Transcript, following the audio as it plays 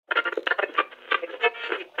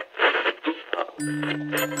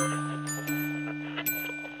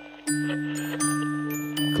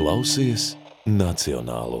Klausies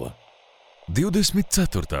Nacionālo.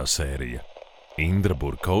 24. sērija. Indra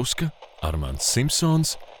Burkovska, Armands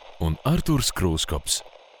Simsons un Arturs Krūzkops.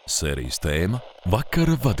 Sērijas tēma –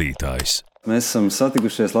 Vakara vadītājs. Mēs esam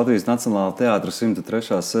satikušies Latvijas Nacionālā teātra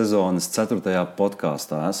 103. sezonas 4.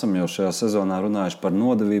 podkāstā. Esam jau šajā sezonā runājuši par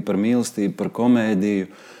nodevību, par mīlestību, par komēdiju.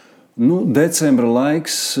 Decembra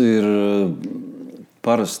laiks ir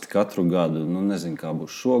parasti katru gadu. Nezinu, kā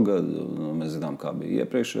būs šogad, mēs zinām, kā bija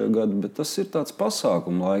iepriekšējo gadu, bet tas ir tāds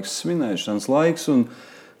pasākuma laiks, svinēšanas laiks, un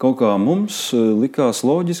kaut kā mums likās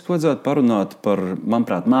loģiski vajadzētu parunāt par,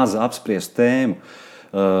 manuprāt, maza apspriest tēmu.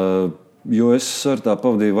 Jo es ar tā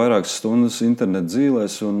pavadīju vairākas stundas internetu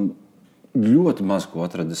dzīvēs un ļoti maz ko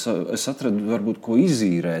atradu. Es atradu varbūt ko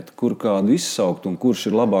izīrēt, kur kādu izsaukt un kurš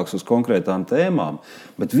ir labāks uz konkrētām tēmām.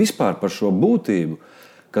 Bet vispār par šo būtību,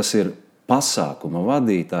 kas ir pasākuma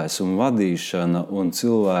vadītājs un vadīšana un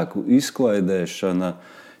cilvēku izklaidēšana,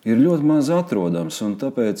 ir ļoti maz atrodams. Un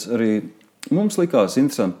tāpēc arī mums likās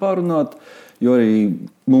interesanti parunāt, jo arī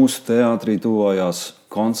mūsu teātrī tuvojās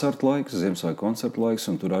koncertu laiks, Ziemassvētku koncertu laiks,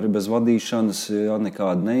 un tur arī bez vadīšanas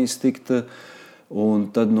nekāda neiztikta. Un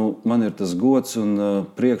tad man ir tas gods un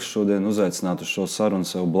prieks šodien uzaicināt uz šo sarunu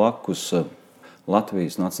sev blakus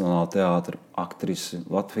Latvijas Nacionālā teātra aktrisi,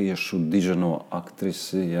 latviešu dižano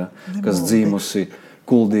aktrisi, kas dzīmusi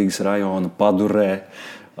Kuldīgas rajona Padurē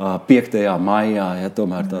 5. maijā,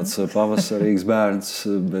 tomēr tāds pavasarīgs bērns,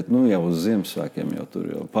 bet jau uz Ziemassvētkiem, jo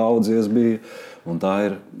tur jau paudzies bija, un tā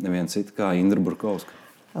ir neviena cita kā Indra Burkovska.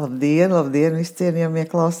 Labdien, viscienījamie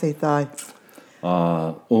klausītāji!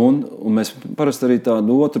 Un mēs parasti arī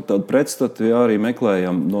tādu pretstatu arī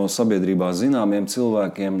meklējam no sabiedrībā zināmiem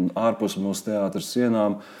cilvēkiem ārpus mūsu teātra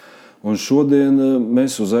sienām. Un šodien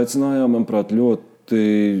mēs uzaicinājām, manuprāt, ļoti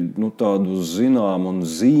tādu zināmu un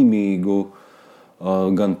zīmīgu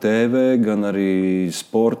gan TV, gan arī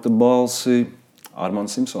sporta balsi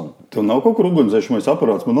Armands Simsons. Tev nav kaut kur ugunsdzēsmais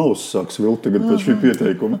aparāts, man ausis sāk svilkt tagad pēc šī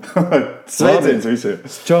pieteikuma. Sveiciens visiem!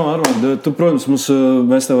 Čau, Armand! Tu, protams,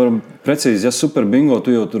 mēs tev varam precīzi, super bingo,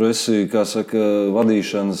 tu jau tur esi, kā saka,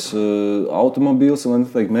 vadīšanas automobīls, lai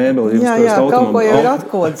neteikt mēbeli. Jā, kaut ko jau ir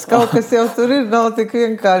atkodas, kaut kas jau tur ir, nav tik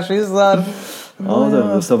vienkārši izlāra.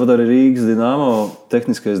 Tāpat arī Rīgas Dinamo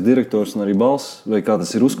tehniskais direktors un arī balss, vai kā tas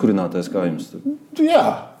ir uzkurinātais, kā jums tur?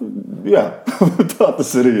 Jā, tā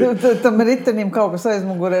tas arī ir. Tam ritenim kaut kas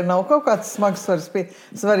aizmugurē nav kaut kāds smags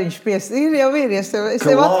svariņš ir jau ir. Es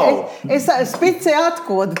spicē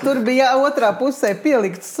atkodu, tur bija otrā pusē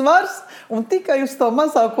pielikts svars, un tikai uz to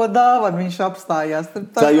mazāko dāvanu viņš apstājās.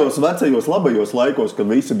 Tajos vecajos labajos laikos, kad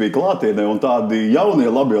visi bija klātienē, un tādi jaunie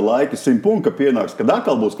labie laiki 100 punka pienāks, kad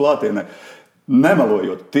atkal būs klātienē,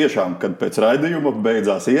 nemelojot, tiešām, kad pēc raidījuma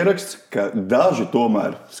beidzās ieraksts, ka daži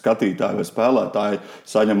tomēr skatītāji vai spēlētāji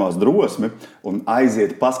saņemās drosmi un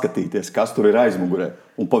aiziet paskatīties, kas tur ir aizmugurē.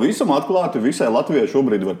 Un pavisam atklāti visai Latvijai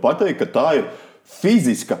šobrīd var pateikt, ka tā ir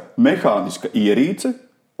fiziska, mehāniska ierīce,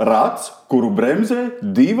 rats, kuru bremzē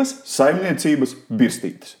 2 saimniecības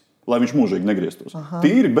birstītes, lai viņš mūžīgi negrieztos.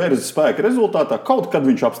 Tīri bērzes spēka rezultātā kaut kad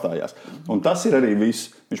viņš apstājās. Un tas ir arī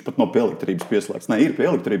viss. Viņš pat nav pie elektrības pieslēgts. Nē, ir pie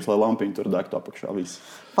elektrības, lai lampiņu tur degtu apakšā viss.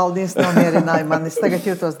 Paldies, nomierināji mani. Es tagad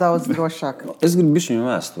jūtos daudz drošāk. Es gribu bišķiņu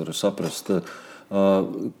vēsturi saprast,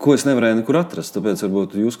 ko es nevarēju nekur atrast. Tāpēc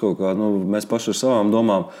varbūt jūs kaut kā, mēs paši ar savām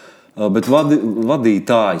domām, bet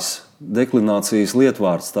vadītājs, deklinācijas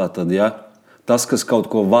lietvārds tātad, tas, kas kaut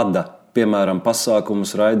ko vada, piemēram,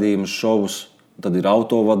 pasākumus, raidījumus, šovus, tad ir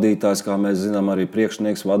autovadītājs, kā mēs zinām, arī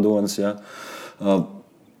priekšnieks, vadonis,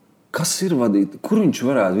 Kas ir vadītājs? Kur viņš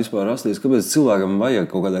varētu vispār rasties? Kāpēc cilvēkam vajag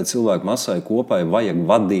kaut kādai cilvēku masai kopai vajag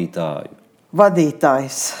vadītāju?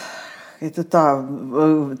 Vadītājs. Ja tu tā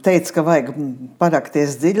teici, ka vajag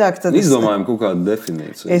parakties dziļāk, tad izdomājam kaut kādu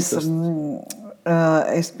definīciju.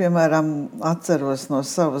 Es, piemēram, atceros no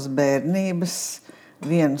savas bērnības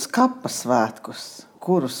vienus kapasvētkus,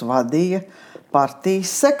 kurus vadīja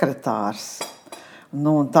partijas sekretārs.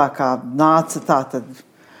 Un tā kā nāca tā tad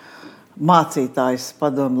mācītājs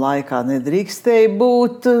padomu laikā nedrīkstēja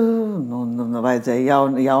būt, vajadzēja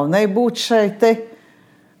jaunai būt šeit.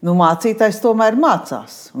 Mācītājs tomēr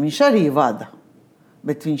mācās, viņš arī vada,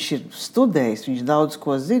 bet viņš ir studējis, viņš daudz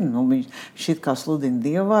ko zina, viņš it kā sludina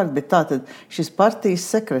dievvvārdu, bet tātad šis partijas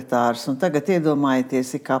sekretārs, un tagad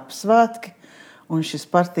iedomājieties, ir kapsvētki, un šis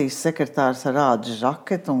partijas sekretārs ar ādas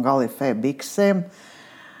žaketu un galifē biksēm,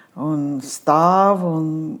 un stāv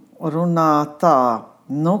un runā tā.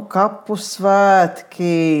 Kapu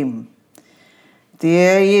svētki, tie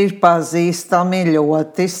ir pazīstami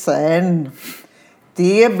ļoti sen.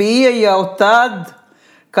 Tie bija jau tad,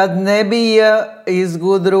 kad nebija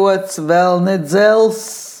izgudrots vēl ne dzels,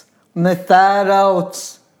 ne tērauds,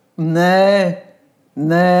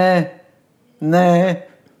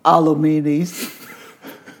 alumīnijs.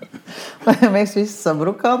 Mēs visi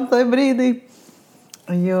sabrukām tajā brīdī,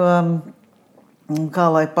 jo, kā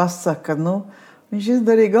lai pasaka, viņš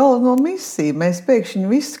izdarīja galveno misiju. Mēs pēkšņi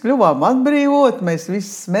visi kļuvām atbrīvot, mēs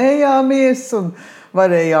visi smējāmies un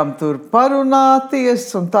varējām tur parunāties.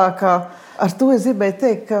 Un tā kā ar to es gribēju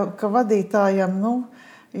teikt, ka vadītājam,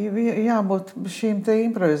 jābūt šīm te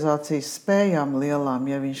improvizācijas spējām lielām,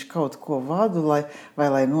 ja viņš kaut ko vadu, vai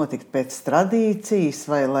lai notikt pēc tradīcijas,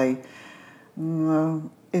 vai lai...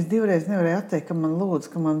 Es divreiz nevarēju atteikt, ka man lūdzu,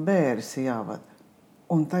 ka man bēris jāvada.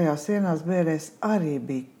 Un tajās vienās bērēs arī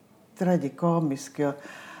bija traģikomiski, jo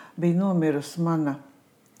bija nomirusi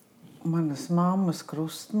manas mammas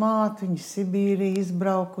krustmāte, viņa Sibīrija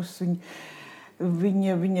izbraukusi,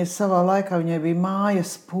 viņa savā laikā viņai bija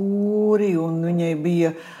mājas pūri, un viņai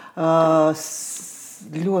bija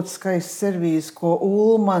ļoti skaists servīzes, ko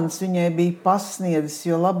Ulmans viņai bija pasniedzis,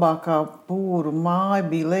 jo labākā pūru māja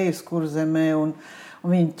bija Lejaskurzemē, un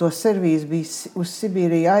viņa to servīzi bija uz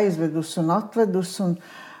Sibīriju aizvedus un atvedus,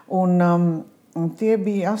 un tie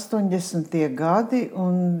bija 80. gadi,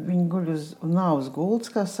 un viņi guļ uz gultas,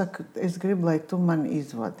 kā saka, es gribu, lai tu mani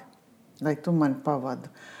izvadi, lai tu mani pavadu.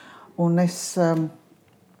 Un es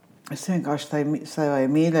vienkārši savai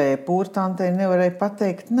mīļajai pūrtantei nevarēju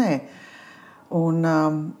pateikt nē. Un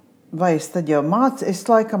vai es tad jau es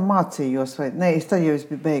laikam mācījos, vai nē, es tad jau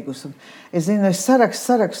biju beigusi. Es zinu, es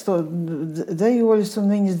sarakstu dzejoļus un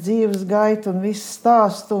viņas dzīves gaitu un visu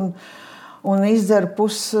stāstu un izdzeru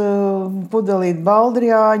pudelīt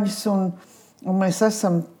baldriāņus un mēs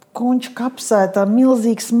esam Kunču kapsētā,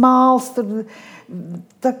 milzīgs māls, tur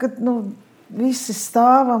tagad, visi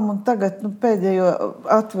stāvam un tagad, pēdējo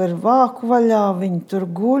atver vāku vaļā, viņi tur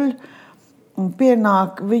guļ. Un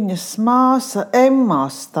pienāk viņas māsa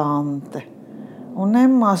Emmās tante. Un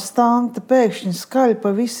Emmās tante pēkšņi skaļ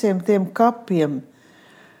pa visiem tiem kapiem.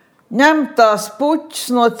 Ņem tās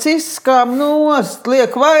puķis no ciskām nost,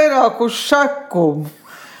 liek vairāk uz šakumu.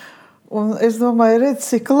 Un es domāju,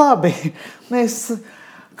 redz, cik labi. Mēs,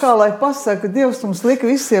 kā lai pasaka, Dievs mums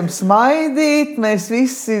lika visiem smaidīt, mēs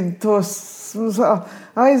visi tos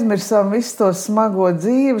aizmirsām visu to smago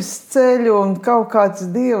dzīves ceļu un kaut kāds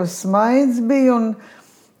Dieva smaids bija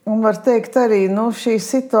un var teikt arī, šī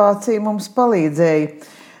situācija mums palīdzēja.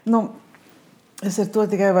 Es ar to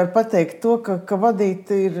tikai varu pateikt to, ka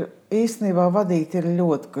vadīt ir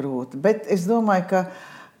ļoti grūti, bet es domāju,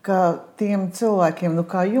 ka tiem cilvēkiem,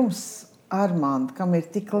 kā jums, Armand, kam ir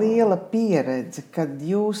tik liela pieredze, kad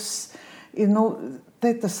jūs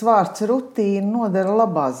te tas vārds rutīna nodara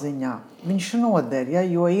labā ziņā. Viņš noder,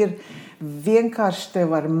 jo ir vienkārši te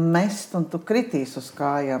var mest un tu kritīs uz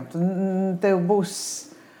kājām. Tev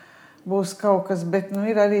būs kaut kas, bet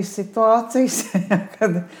ir arī situācijas,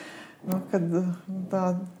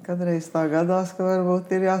 kadreiz tā gadās, ka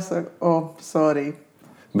varbūt ir jāsaka, sorry.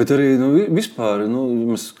 Bet arī vispār,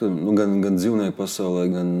 gan dzīvnieku pasaulē,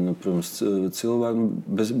 gan, protams, cilvēku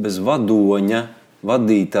bez vadoņa,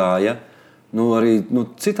 vadītāja, arī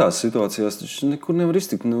citās situācijās taču nekur nevar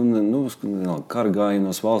iztikt,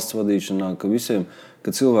 kargājienos, valsts vadīšanā,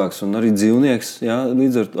 ka cilvēks un arī dzīvnieks,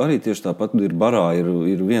 līdz ar arī tieši tāpat ir barā,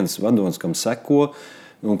 ir viens vadonis, kam seko,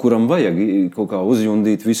 un kuram vajag kaut kā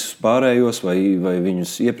uzjundīt visus pārējos, vai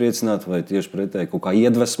viņus iepriecināt, vai tieši pretēji kaut kā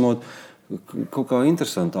iedvesmot, kaut kā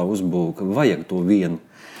interesantā uzbūve, ka vajag to vienu,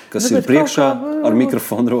 kas ir priekšā ar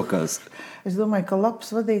mikrofonu rokās. Es domāju, ka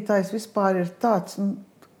labs vadītājs vispār ir tāds,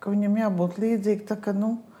 ka viņam jābūt līdzīgi tā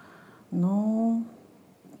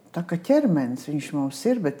kā ķermenis viņš mums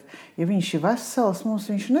ir, bet ja viņš ir vesels, mums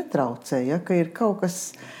viņš netraucē, ka ir kaut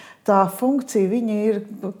kas, tā funkcija, viņa ir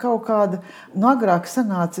kaut kāda, agrāk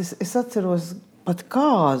sanāca, es atceros pat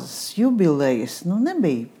kāzas, jubilejas,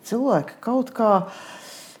 nebija cilvēki kaut kā,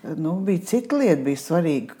 bija cita lieta, bija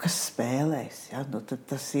svarīga, kas spēlēs, tad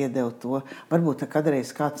tas iedeva to, varbūt kādreiz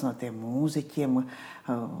kāds no tiem mūziķiem,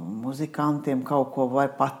 muzikantiem kaut ko var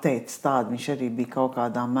pateikt tādu, viņš arī bija kaut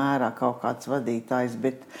kādā mērā kaut kāds vadītājs,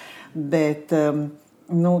 bet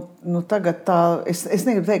tagad tā, es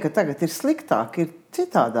negribu teikt, ka tagad ir sliktāk, ir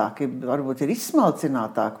citādāk, varbūt ir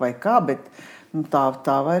izsmalcinātāk vai kā, bet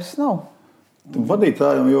tā vairs nav.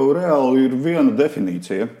 Vadītājam jau reāli ir viena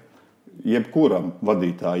definīcija, jebkuram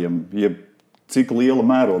vadītājam, cik liela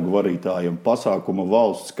mēroga vadītājam, pasākuma,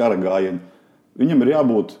 valsts, karagājiem, viņam ir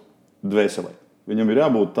jābūt dvēselē. Viņam ir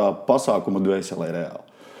jābūt tā pasākuma dvēselē reāli.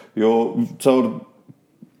 Jo caur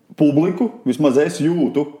publiku vismaz es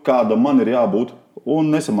jūtu, kāda man ir jābūt, un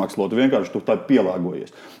nesamākslot, vienkārši tu tā pielāgojies.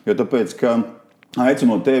 Jo tāpēc, ka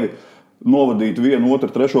aicinot tevi novadīt 1,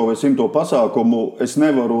 2, 3 vai 100 pasākumu, es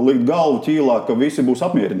nevaru likt galvu ķīlā, ka visi būs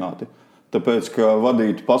apmierināti. Tāpēc, ka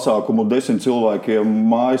vadīt pasākumu 10 cilvēkiem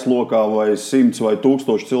mājas lokā vai 100 vai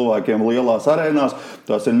 1000 cilvēkiem lielās arēnās,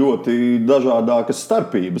 tās ir ļoti dažādākas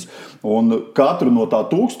starpības. Un katru no tā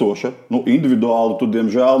 1000, individuāli tu,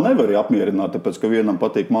 diemžēl, nevari apmierināt, tāpēc, ka vienam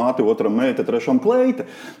patīk māte, otram meita, trešam kleite.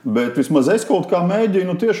 Bet vismaz es kaut kā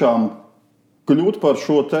mēģinu tiešām kļūt par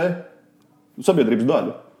šo te sabiedrības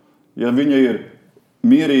daļu. Ja viņa ir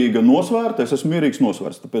mierīga nosvērta, es esmu mierīgs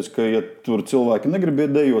nosvērts. Tāpēc, ka, ja tur cilvēki negrib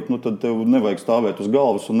iet dejot, tad tev nevajag stāvēt uz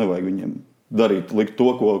galvas un nevajag viņiem likt to,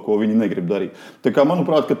 ko viņi negrib darīt. Tā kā,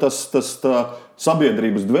 manuprāt, ka tā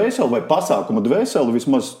sabiedrības dvēseli vai pasākuma dvēseli,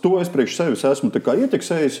 vismaz to es priekš sevis esmu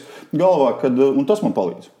ieteksējis galvā, un tas man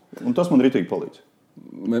palīdz. Un tas man ritīgi palīdz.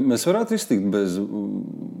 Mēs varētu iztikt bez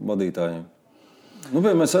vadītājiem.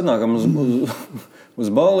 Mēs atnākam uz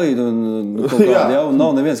ballīti un kaut kādā jau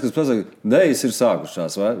nav neviens, kas pasaka, dejas ir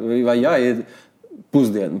sākušās, vai jāiet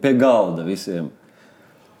pusdienu pie galda visiem.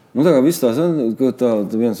 Tā kā viss tā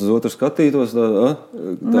viens uz otru skatītos.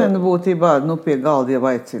 Būtībā pie galda jau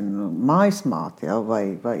aicina mājasmāti,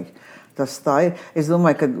 vai tas tā ir. Es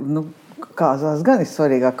domāju, ka kāzās gan ir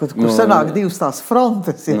svarīgāk, kur sanāk divas tās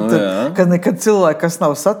frontes, kad nekad cilvēki, kas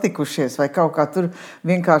nav satikušies, vai kaut kā tur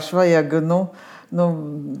vienkārši vajag,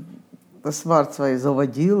 tas vārds vai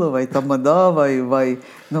zavaģīla, vai tamadā, vai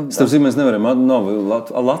Starpsī, mēs nevaram, nav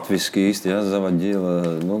latviski īsti, zavaģīla,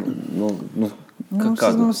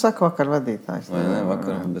 Mums saka Vakara vadītājs. Vai ne,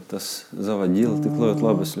 Vakara, bet tas zavaģīla tik ļoti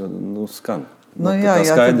labi skan. Jā,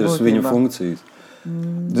 skaidrs viņu funkcijas.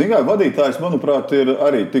 Zinām, vadītājs, manuprāt, ir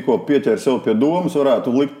arī tikko pieķēra sev pie domas,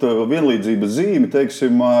 varētu likt vienlīdzības zīmi,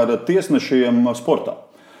 teiksim, ar tiesnešiem sportā.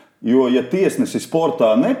 Jo, ja tiesnesis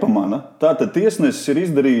sportā nepamana, tad tiesnesis ir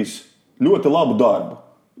izdarījis ļoti labu darbu.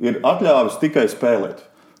 Ir atļāvis tikai spēlēt.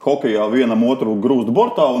 Hokejā vienam otru grūst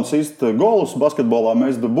bortā un sist golus, basketbolā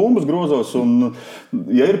mest bumbas grozos. Un,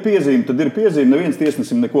 ja ir piezīme, tad ir piezīme, neviens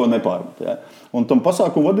tiesnesim neko nepārmet. Ja? Un tam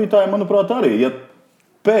pasākumu vadītājiem, manuprāt, arī. Ja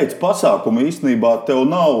pēc pasākuma īstenībā tev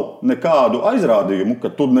nav nekādu aizrādījumu, ka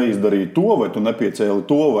tu neizdarīji to, vai tu nepiecēli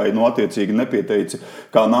to, vai attiecīgi nepieteici,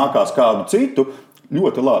 kā nākās kādu citu,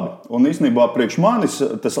 ļoti labi. Un īstenībā priekš manis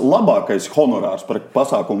tas labākais honorārs par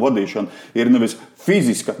pasākumu vadīšanu ir nevis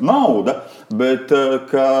fiziska nauda, bet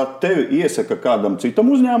ka tevi iesaka kādam citam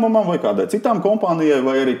uzņēmumam vai kādai citām kompānijai,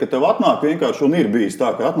 vai arī, ka tev atnāk vienkārši un ir bijis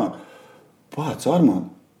tā, ka atnāk, pats Armands,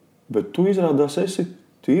 bet tu izrādās esi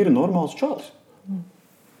tīri normāls čalis.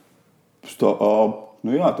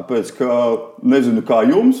 Tāpēc, ka nezinu kā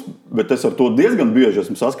jums, bet es ar to diezgan bieži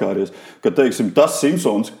esmu saskāries, ka, teiksim, tas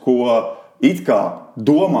Simsons, ko it kā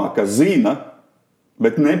domā, ka zina,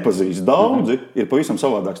 bet nepazīst daudzi, ir pavisam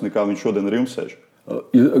savādāks nekā viņš šodien ar jums sēž.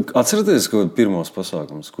 Atceraties, ko pirmos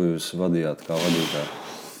pasākums, ko jūs vadījāt kā vadītāji?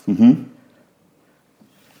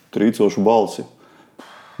 Trīcošu balsi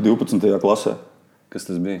 12. klasē. Kas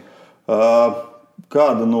tas bija?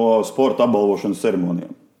 Kāda no sporta apbalvošanas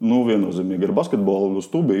ceremonijām. Viennozīmīgi ar basketbolu uz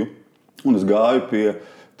Tubiju, un es gāju pie,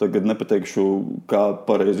 tagad nepateikšu, kā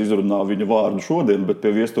pareizi izrunā viņa vārdu šodien, bet pie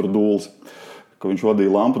Viestura Dūles, ka viņš vadīja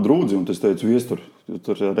lampu drūdzi, un es teicu, Viestur,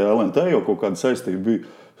 tur ar LNT jau kaut kāda saistība bija.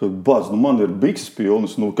 Bāc, man ir bikses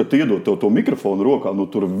pilnas, kad iedod tev to mikrofonu rokā,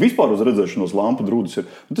 tur vispār uz redzēšanos lampu drūdis ir.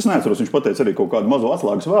 Es neatceros, viņš pateica arī kaut kādu mazo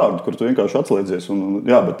atslēgas vārdu, kur tu vienkārši atslēdzies.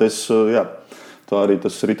 Tā arī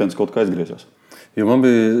tas ritenis kaut kā aizgriezās. Jo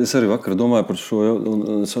es arī vakar domāju par šo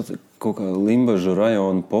kaut kā Limbažu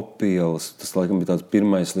rajonu popielas. Tas laikam bija tāds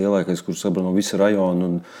pirmais lielākais, kurš sabrano visu rajonu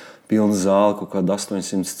un pilna zāle, kaut kāda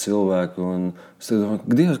 800 cilvēku. Un es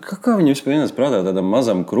domāju, kā viņi vispār vienās prātā tādam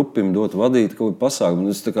mazam krupim dot vadīt kaut kādu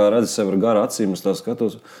pasākumu. Es tā kā redzu sevi ar garu acīm, es tā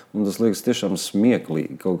skatos, un tas liekas tiešām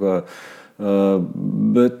smieklīgi kaut kā.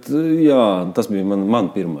 Bet jā, tas bija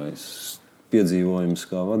man pirmais piedzīvojums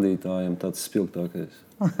kā vadītājiem, tāds spilgtākais.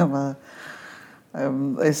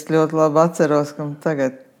 Es ļoti labi atceros, ka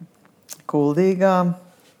tagad Kuldīgā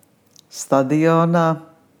stadionā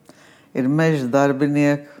ir meža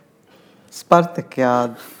darbinieku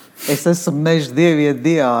Spartakiāda. Es esmu meža dieviete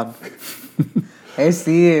Diāna. Es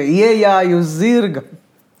iejāju uz zirga.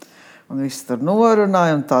 Un viss tur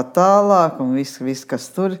norunāja un tā tālāk, un viss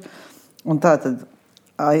kas tur. Un tā tad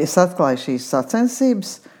es atklāju šīs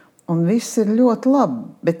sacensības, un viss ir ļoti labi,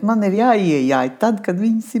 bet man ir jāiejāj tad, kad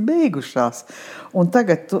viņas ir beigušās. Un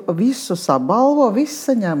tagad visu sabalvo, visi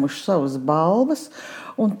saņēmuši savas balvas,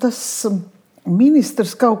 un tas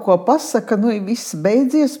ministrs kaut ko pasaka, viss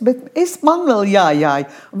beidzies, bet man vēl jājāj,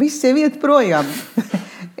 viss jau iet projām.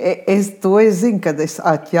 Es zinu, kad es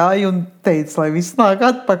atjāju un teicu, lai viss nāk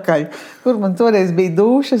atpakaļ. Kur man toreiz bija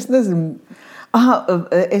dūša, es nezinu,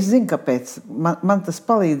 Es zinu, kāpēc. Man tas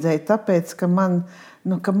palīdzēja tāpēc, ka man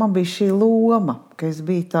bija šī loma, ka es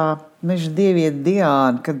biju tā meža dieviete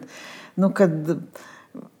Diāna, kad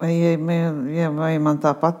vai man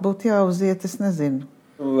tāpat būtu jāuziet, es nezinu.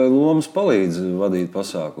 Vai lomas palīdz vadīt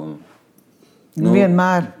pasākumu?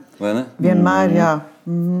 Vienmēr. Vai ne? Vienmēr, jā.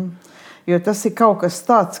 Jo tas ir kaut kas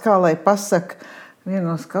tāds, kā lai pasaka,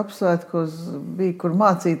 vienos kapsvētkos bija, kur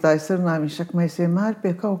mācītājs runāja, viņš saka, mēs vienmēr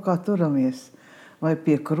pie kaut kā turamies. Vai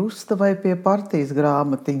pie krusta, vai pie partijas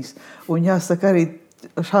grāmatiņas. Un jāsaka, arī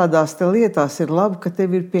šādās te lietās ir labi, ka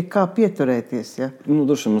tev ir pie kā pieturēties. Ja?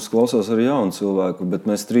 Droši mums klausās arī jauni cilvēku, bet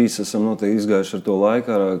mēs trīs esam noteikti izgājuši ar to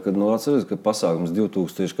laikā, kad atceries, ka pasākums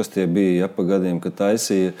 2000, kas tie bija pa gadiem, kad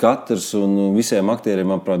taisīja katrs un visiem aktieriem,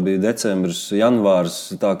 manuprāt, bija decembris,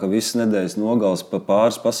 janvārs, tā ka visas nedēļas nogals pa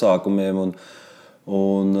pāris pasākumiem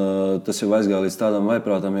un tas jau aizgāja līdz tādam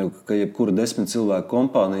vaiprātam, ka jebkura 10 cilvēku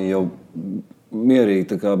kompānija jau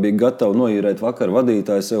mierīgi bija gatava noīrēt Vakara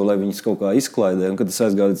vadītājs sev, lai viņas kaut kā izklaidē, un kad tas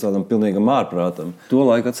aizgāja līdz tādam pilnīgam ārprātam. To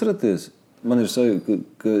laiku atceraties? Man ir sajūta,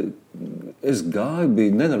 ka es gāju,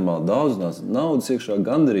 bija nenormāli daudz naudas iekšā,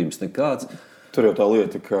 gandarījums nekāds. Tur jau tā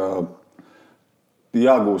lieta, ka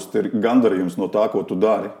jāgūst ir gandarījums no tā, ko tu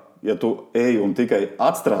dari. Ja tu ej un tikai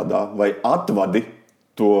atstrādā vai atvadi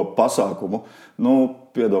to pasākumu,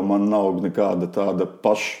 piedod, man nav nekāda tāda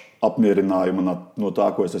apmierinājuma no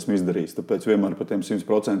tā, ko es esmu izdarījis. Tāpēc vienmēr par tiem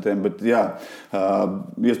 100%. Bet jā,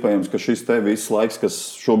 iespējams, ka šis te viss laiks, kas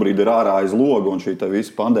šobrīd ir ārā aiz loga un šī te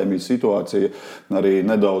visa pandēmijas situācija arī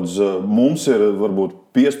nedaudz mums ir varbūt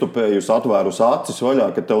piestupējusi, atvērusi acis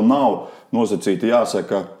vaļā, ka tev nav nosacīti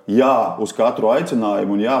jāsaka jā uz katru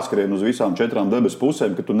aicinājumu un jāskrien uz visām 4 debesu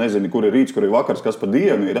pusēm, ka tu nezini, kur ir rīts, kur ir vakars, kas pa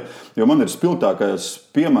dienu ir. Jo man ir spilgtākais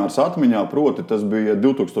piemērs atmiņā, proti tas bija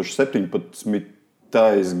 2017.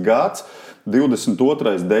 Gads,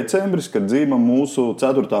 22. decembris, kad dzīva mūsu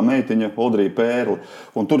 4. meitiņa Odrija Pērli.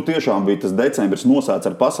 Un tur tiešām bija tas decembris nosēts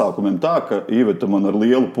ar pasākumiem tā, ka Iveta man ar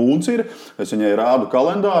lielu punci ir. Es viņai rādu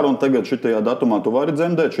kalendāru un tagad šitajā datumā tu vari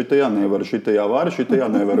dzemdēt, šitajā nevari, šitajā vari, šitajā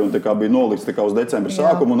nevari. Un tā kā bija nolikts tā kā uz decembra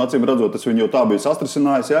sākumu un acīm redzot, es viņu jau tā biju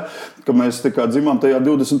sastrisinājis, ja, ka mēs tā kā dzimām tajā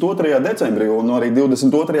 22. decembrī un arī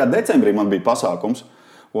 22. decembrī man bija pasākums.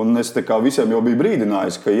 Un es visiem jau biju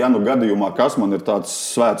brīdinājis, ka ja gadījumā kas man ir tāds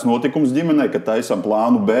svēts notikums ģimenei, ka taisam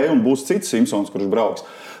plānu B un būs cits Simsons, kurš brauks.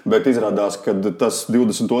 Bet izrādās, ka tas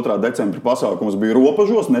 22. decembra pasākums bija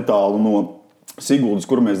Ropažos, netālu no Siguldas,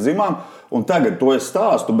 kur mēs dzimām. Un tagad to es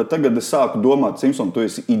stāstu, bet tagad es sāku domāt, Simson, tu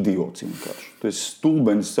esi idiots vienkārši. Tu esi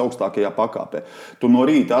stulbenis augstākajā pakāpē. Tu no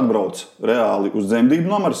rīta atbrauc reāli uz dzemdību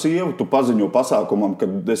nomaru sievu, tu paziņo pasākumam,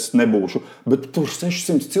 kad es nebūšu. Bet tur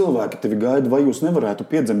 600 cilvēki tevi gaida, vai jūs nevarētu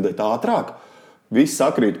piedzemdēt ātrāk? Viss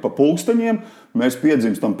sakrīt pa pulksteņiem, mēs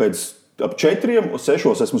piedzimstam pēc ap 4,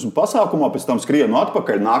 6 esmu pasākumā, pēc tam skrienu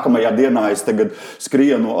atpakaļ. Nākamajā dienā es tagad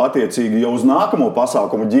skrienu attiecīgi jau uz nākamo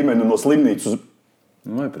pasākumu ģimeni no slimnīcas uz...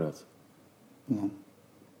 Vaiprāts.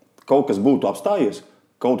 Kaut kas būtu apstājies,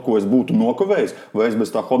 kaut ko es būtu nokavējis, vai es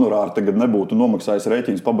bez tā honorāra tagad nebūtu nomaksājis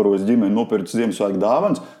rēķins, pabarojis ģimeni, nopircis Ziemassvētku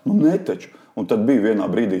dāvanas? Netaču. Un tad bija vienā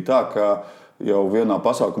brīdī tā, ka jau vienā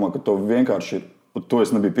pasākumā, ka to vienkārši, to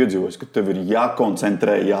es nebiju piedzīvojis, ka tev ir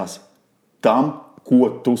jākoncentrējās tam, ko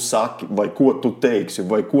tu saki, vai ko tu teiksi,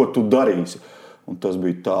 vai ko tu darīsi. Un tas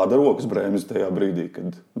bija tāda rokas brēmes tajā brīdī,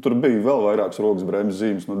 kad tur bija vēl vairākas rokas brēmes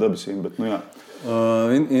zīmes no debesīm, bet jā.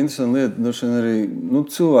 Interesanti lieta, arī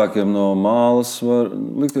cilvēkiem no mālas var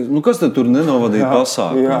likties, kas tad tur nenovadīja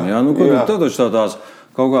pasākumu? Tad tās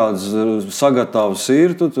kaut kādas sagatavas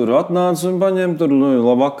ir, tu tur atnāc un paņem tur,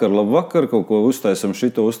 labvakar, kaut ko uztaisam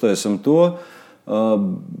šito, uztaisam to.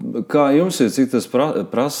 Kā jums ir, cik tas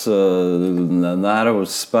prasa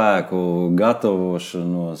nervus, spēku,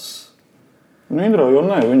 gatavošanos? Indra jau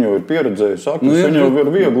nē, viņa jau ir pieredzējusi aktis, viņa jau ir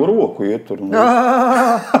vieglu roku iet tur.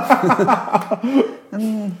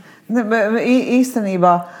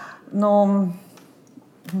 Īstenībā,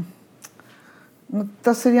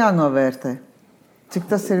 tas ir jānovērtē. Cik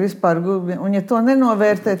tas ir vispār gudri. Un ja to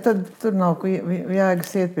nenovērtē, tad tur nav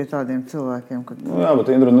jēgas iet pie tādiem cilvēkiem. Jā, bet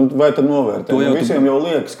Indra, vai tad novērtē? Visiem jau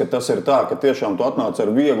liekas, ka tas ir tā, ka tiešām tu atnāc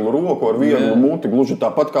ar vieglu roku, ar vieglu muti, gluži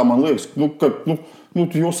tāpat kā man liekas,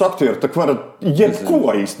 jūs aktieri tak varat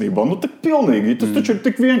jebko īstenībā. Tak pilnīgi, tas taču ir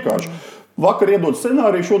tik vienkārši. Vakar iedod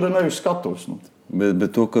scenāriju, šodien nevis skatos. Bet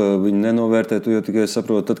to, ka viņi nenovērtē, tu jau tikai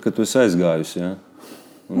saproti tad, kad tu esi aizgājusi, jā?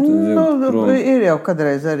 Ir jau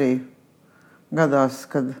kadreiz arī gadās,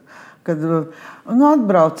 kad kad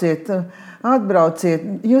atbrauciet,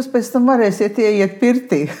 jūs pēc tam varēsiet ieiet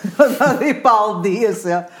pirtī. Arī paldies,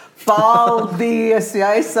 jā. Paldies,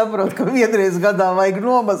 jā, es saprotu, ka vienreiz gadā vajag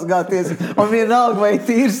nomazgāties, un vienalga vai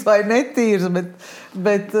tīrs vai netīrs,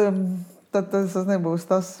 bet tad tas nebūs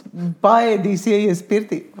tas paēdīs, ieies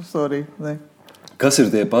pirtī. Sorry, ne. Kas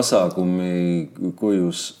ir tie pasākumi, ko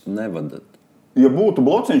jūs nevadat? Ja būtu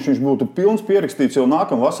blociņš, viņš būtu pilns pierakstīts jau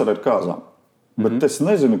nākamā vasara ar kāzām. Bet es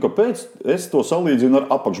nezinu, kāpēc es to salīdzinu ar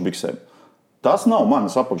apakšbiksēm. Tas nav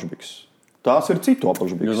manas apakšbikses. Tās ir citu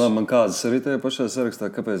apakšbikses. Jo man kāzas arī tajā pašā sarakstā,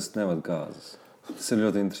 kāpēc nevad kāzas? Tas ir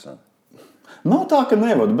ļoti interesanti. Nav tā, ka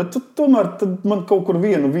nevad, bet tomēr man kaut kur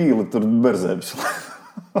viena vīla tur berzēvis.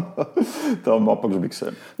 Tām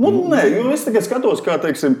apakšbiksēm. Nē, jo es tikai skatos, kā,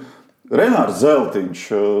 teiksim, Renārs Zeltiņš,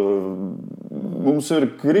 mums ir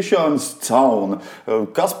Krišāns Cauna,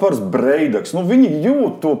 Kaspars Breidaks. Viņi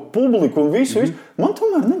jūt to publiku un visu. Man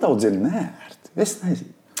tomēr nedaudz ir nērti. Es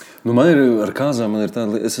nezinu. Man ir ar kāzām,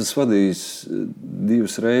 es esmu vadījis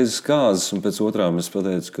 2 reizes kāzas, un pēc otrām es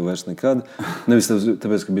pateicu, ka vairs nekad. Nevis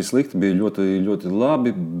tāpēc, ka bija slikti, bija ļoti, ļoti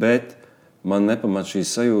labi, bet man nepamat šī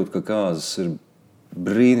sajūta, ka kāzas ir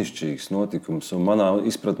brīnišķīgs notikums, un manā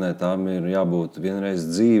izpratnē tām ir jābūt vienreiz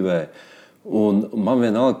dzīvē. Un man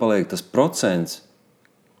vienalga paliek tas procents,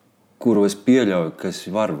 kuru es pieļauju, ka es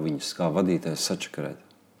varu viņus kā vadītājs sačakarēt.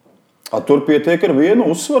 Tur pietiek ar vienu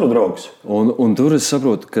uzsvaru, draugs. Un tur es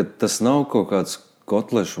saprotu, ka tas nav kaut kāds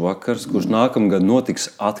kotlešu vakars, kurš nākamgad notiks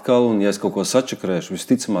atkal, un ja es kaut ko sačakarēšu,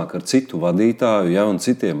 visticamāk ar citu vadītāju, ja, un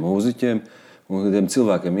citiem mūziķiem, un tiem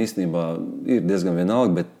cilvēkiem īstenībā ir diezgan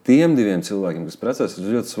vienalga, bet tiem 2 cilvēkiem, kas precēs,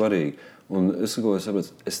 ir ļoti svarīgi. Un es saprotu,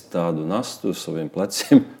 es tādu nastu uz saviem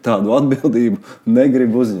pleciem, tādu atbildību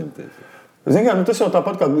negribu uzņemties. Zini kā, tas jau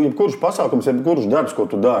tāpat kā jebkurš pasākums, jebkurš darbs, ko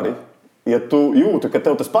tu dari. Ja tu jūti, ka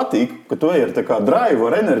tev tas patīk, ka tu ej ar tā kā drive,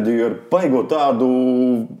 ar enerģiju, ar paigot tādu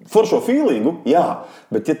foršo feelingu, jā.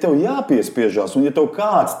 Bet ja tev jāpiespiežās, un ja tev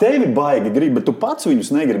kāds tevi baigi grib, bet tu pats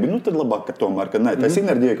viņus negribi, tad labāk, ka tomēr, ka nē. Tas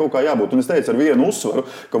enerģijai kaut kā jābūt. Un es teicu ar vienu uzsvaru,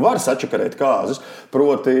 ka var sačakarēt kāzas.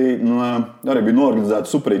 Proti, arī bija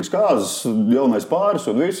norganizētas superīgas kāzas, jaunais pāris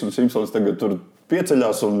un viss, un Simsons tagad tur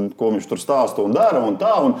pieceļās, un ko viņš tur stāsta un dara, un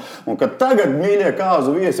tā. Un kad tagad, mīļie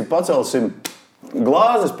kāzu viesi, pacelsim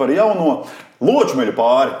glāzes par jauno ločmeļu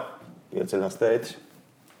pāri. Pieceļās tētis.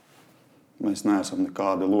 Mēs neesam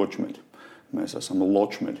nekādi ločmeļi. Mēs esam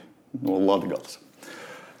ločmeļi no Latgales.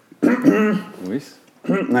 Viss?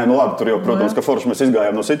 Nē, labi, tur jau, protams, ka forši mēs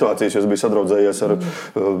izgājām no situācijas, jo es biju sadraudzējies ar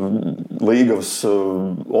Līgavas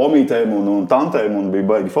omītēm un tantēm un bija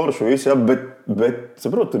baigi forši visi, ja, bet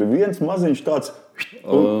saprot, tur ir viens maziņš tāds.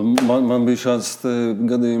 Man bija šāds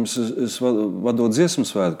gadījums, es vadot dziesmu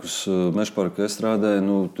svētkus Mežparkā, es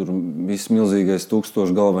strādāju, tur viss milzīgais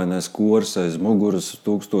 1000 galvenais kors, aiz muguras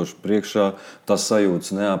 1000 priekšā, tas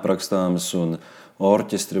sajūtas neaprakstāmas un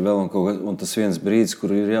orķestri vēl un tas viens brīdis,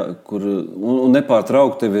 kur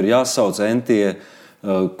nepārtraukti tev ir jāsauc entie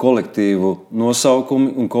kolektīvu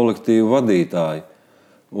nosaukumi un kolektīvu vadītāji.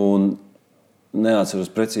 Un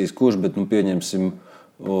neatceros precīzi kurš, bet pieņemsim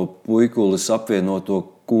puikulis apvienoto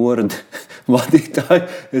kora vadītāju.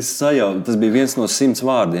 Es sajautu, tas bija viens no 100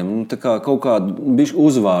 vārdiem. Tā kā kaut kādu bišķi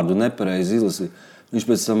uzvārdu nepareizi izlasīja. Viņš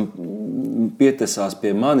pēc tam pietesās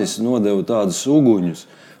pie manis, nodeva tādus uguņus.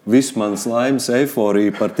 Visu manas laimes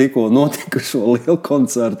eiforiju par tikko notikušo lielu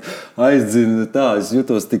koncertu aizdzina tā. Es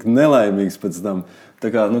jutos tik nelaimīgs pēc tam. Tā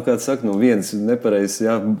kā, kāds saka, viens nepareizs,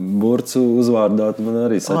 burcu uzvārdāt, man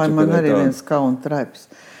arī sačakarē. Man arī viens kauna traips.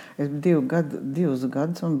 Es 2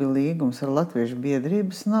 gadus man bija līgums ar Latviešu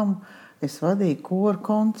biedrības namu. Es vadīju koru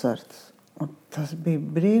koncertus. Un tas bija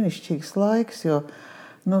brīnišķīgs laiks, jo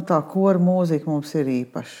tā kora mūzika mums ir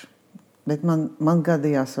īpaša. Bet man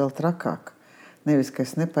gadījās vēl trakāk. Nevis, ka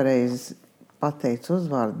es nepareizi pateicu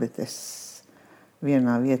uzvārdu, bet es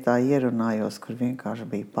vienā vietā ierunājos, kur vienkārši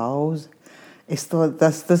bija pauze.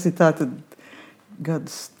 Tas ir tātad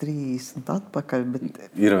gadus 30 atpakaļ. Bet,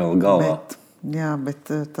 ir vēl galvā. Bet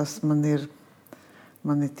tas man ir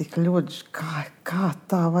tik ļoti, kā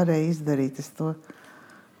tā varēja izdarīt.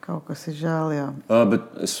 Kaut kas ir žēl, jā. Bet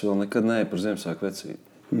es vēl nekad neeju par Ziemassvētku vecīti.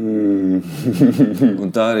 Un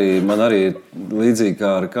tā arī, man arī līdzīgi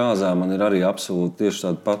kā ar kāzām, man ir arī absolūti tieši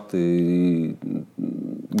tāda pati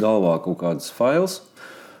galvā kaut kāds fails,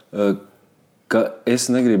 ka es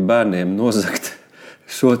negribu bērniem nozagt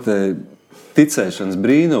šo te ticēšanas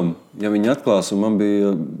brīnumu. Ja viņi atklās, un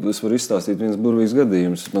es varu izstāstīt viens burvīgs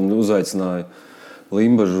gadījums, man uzaicināja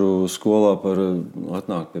Limbažu skolā par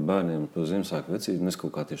atnākt pie bērniem par Ziemassvētku vecīti, un es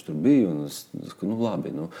kaut kā tieši tur biju, un es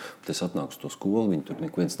labi, es atnāku uz to skolu, viņi tur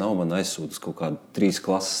neviens nav, man aizsūtas kaut kādu 3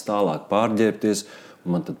 klases tālāk pārģērbties,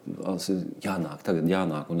 Man tad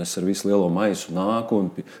jānāk, un es ar visu lielo maisu nāku un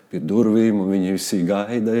pie durvīm, un viņi visi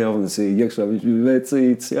gaida jau, un es iekšā viņš bija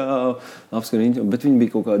vecīts, apskariņķi, bet viņi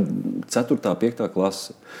bija kaut kāda 4. 5.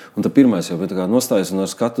 klase. Un tad pirmais jau bija tā kā nostājas un ar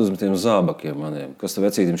skatu uz tiem zābakiem maniem. Kas tad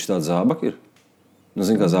vecītim šitādi zābaki ir? Nu,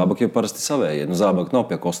 zin, kā zābaki jau parasti savējie. Nu, zābaki nav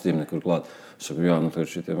pie kostīm nekur klāt. Es saku, tad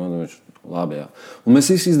šitie man viņš labi, Un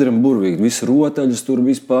mēs visi izdarām burvīgi. Visi rotaļus, tur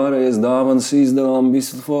viss pārējais dāvanas izdalām,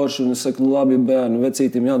 visi forši. Un es saku, labi, bērni,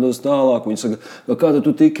 vecītim jādos tālāk. Viņi saka, kā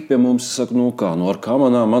tu tiki pie mums? Es saku, ar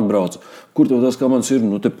kamanām atbraucu. Kur tev tās kamanas ir?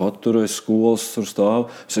 Nu, te pat tur es skolas, tur stāvu.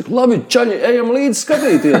 Es saku, labi, čaļi, ejam līdzi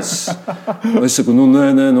skatīties. Es saku,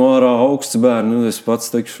 nē, ārā augsts bērni, es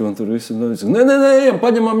pats tekšu un tur visu. Es saku, nē, ejam,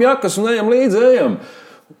 paņemam jakas un ejam līdzi, ejam.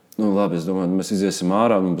 Labi, es domāju, mēs iziesim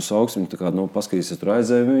ārā, un būs augsts, viņi tā kā, paskatīsies tur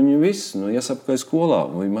aizēju, viņi visi, iesapkai skolā,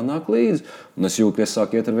 un viņi man nāk līdzi. Un es jūtu, ka es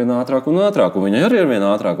sāku iet ar vien ātrāk un ātrāk, un viņi arī ar vien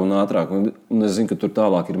ātrāk un ātrāk. Un es zinu, ka tur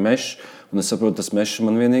tālāk ir mešs, un es saprotu, tas mešs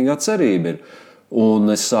man vienīgā cerība ir.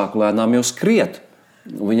 Un es sāku lēnām jau skriet.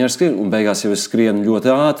 Viņi arī skrien, un beigās jau es skrienu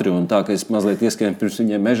ļoti ātri, un tā, ka es mazliet ieskrienu pirms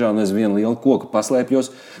viņiem mežā, un es vienu lielu koku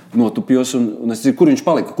paslēpjos, notupjos, un es dzirdu,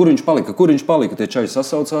 kur viņš palika, tie čaļi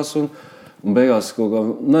sasaucās, un beigās kaut kā,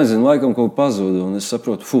 nezinu, laikam kaut pazuda, un es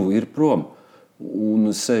saprotu, ir prom. Un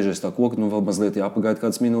es sēžu aiz tā koka, vēl mazliet jāpagaida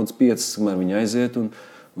kādas minūtes 5, kamēr viņi aiziet, un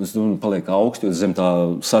es paliek augsti, jo zem tā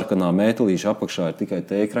sarkanā mētelīša apakšā ir tikai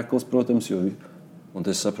tēkrekls, protams, un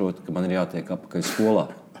es saprotu, ka man ir jātiek apakaļ skolā,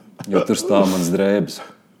 jo tur stāv mans drēbes.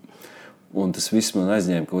 Un tas viss man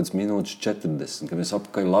aizņēma kaut kāds minūtes 40, kad es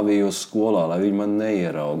apakaļ lavījos skolā, lai viņi man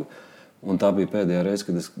neierauga. Un tā bija pēdējā reize,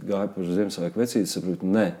 kad es gāju par Ziemassvētku vecīti, saprotu,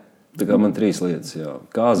 nē. Tā kā man 3 lietas,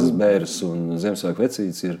 kāzas, bēres un Ziemassvētku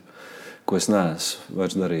vecītes ir, ko es neesmu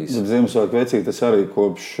vairs darījis. Ziemassvētku vecītes arī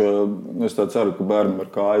kopš, es tā ceru, ka bērnam ar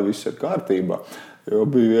kāju viss ir kārtībā. Jo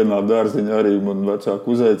bija vienā dārziņā arī man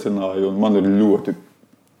vecāku uzaicināja, un man ir ļoti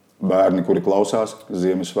bērni, kuri klausās,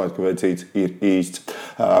 Ziemassvētku vecītes ir īsts.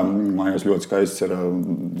 Mājās ļoti skaists ir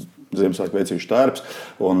Ziemassvētku vecīšu tērps,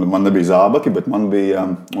 un man nebija zābaki, bet man bija,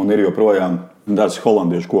 un ir joprojām dārsts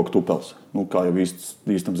holandiešu koku tupels. Kā jau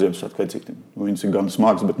īstam Ziemassvētku vecītim. Viņas ir gan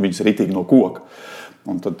smagas, bet viņas ir ritīgi no koka.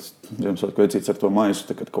 Un tad Ziemassvētku vecītes ar to maisu,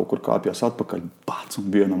 kad kaut kur kāpjās atpakaļ, pats un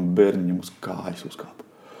vienam bērniņam uz kājas uzkāpa.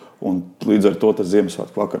 Un līdz ar to tas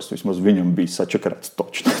Ziemassvētku vakars vismaz viņam bija sačakarēts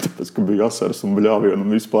točni, tāpēc, ka bija asaras un bļāvieni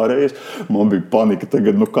un vispārējais. Man bija panika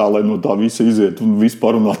tagad, kā lai no tā visa iziet un visu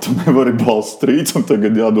parunāt, tu nevari balss strīds un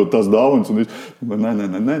tagad jādod tās dāvanas.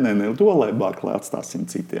 Nē, to labāk, lai atstāsim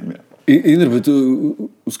citiem. Indra, bet tu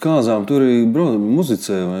uz kāzām tur arī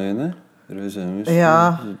muzicē, vai ne? Reizēm visu.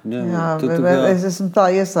 Jā, es esmu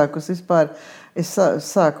tā iesākusi vispār. Es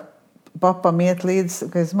sāku papam iet līdz,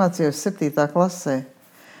 ka es mācījos 7. klasē.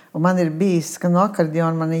 Un man ir bijis, ka no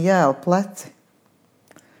akordiona man ir jēla pleci.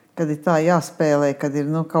 Kad ir tā jāspēlē, kad ir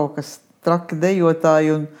kaut kas traki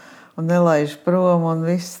dejotāji un nelaiž prom un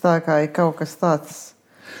viss tā kā ir kaut kas tāds.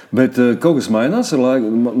 Bet kaut kas mainās ar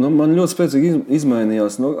laiku. Man ļoti spēcīgi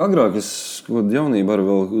izmainījās. Agrāk es jaunībā arī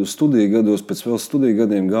vēl studiju gados, pēc vēl studiju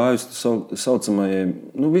gadiem gāju saucamajiem,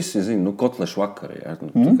 visi zina, kotlešu vakari.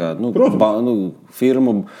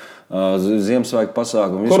 Firmu, Ziemassvētku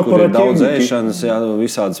pasākumu, visu, kur ir daudz ēšanas,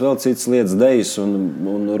 visādas vēl citas lietas, dejas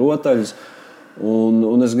un rotaļas.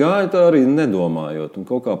 Un es gāju tā arī nedomājot. Un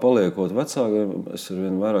kaut kā paliekot vecākiem, es ar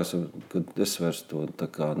vienu vairāk, kad es vairs to tā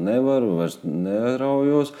kā nevaru, vairs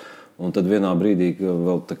neraujos. Un tad vienā brīdī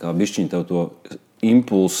vēl tā kā bišķiņ tev to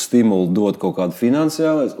impulsu, stimulu dod kaut kādu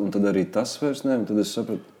finansiālais, un tad arī tas vairs ne. Un tad es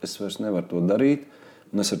sapratu, es vairs nevaru to darīt,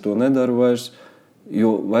 un es ar to nedaru vairs.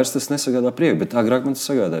 Jo vairs tas nesagādā prieku, bet agrāk man tas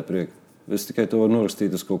sagādāja prieku. Es tikai to varu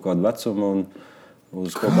norakstīt uz kaut kādu vecumu un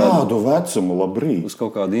uz kaut kādu vecumu, labrīt. Uz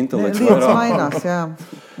kaut kādu intelektu. Lietas mainās, jā.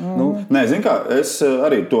 Nē, zin kā, es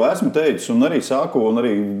arī to esmu teicis un arī saku, un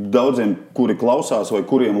arī daudziem, kuri klausās vai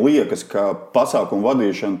kuriem liekas, ka pasākumu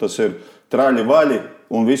vadīšana tas ir traļi vaļi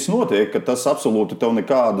un viss notiek, ka tas absolūti tev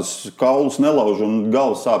nekādas kaulus nelauž un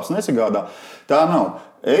galvas sāpes nesagādā. Tā nav.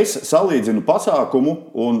 Es salīdzinu pasākumu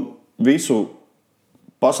un visu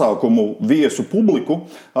pasākumu viesu publiku,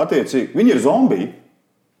 attiecīgi, viņi ir zombiji.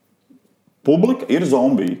 Publika ir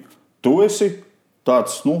zombiji. Tu esi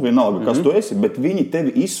tāds, vienalga, kas tu esi, bet viņi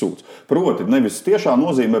tevi izsūc. Proti, nevis tiešā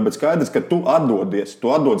nozīmē, bet skaidrs, ka tu atdodies,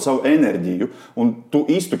 tu atdod savu enerģiju un tu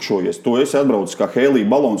iztukšojies. Tu esi atbraucis kā hēlija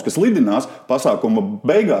balons, kas lidinās pasākuma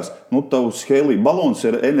beigās. Tavs hēlija balons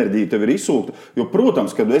ir enerģija, tev ir izsūkta. Jo,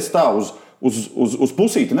 protams, kad es tā uz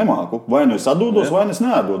pusīti nemāku, vai nu es atdodos, vai nu es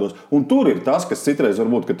neatdodos. Un tur ir tas, kas citreiz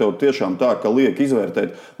varbūt, ka tev tiešām tā, ka liek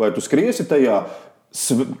izvērtēt, vai tu skriesi tajā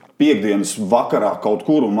piekdienas vakarā kaut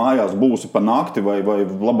kur un mājās būsi pa nakti vai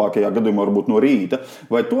labākajā gadījumā varbūt no rīta,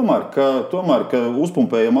 vai tomēr, ka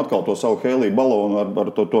uzpumpējam atkal to savu hēliju balonu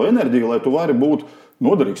ar to enerģiju, lai tu vari būt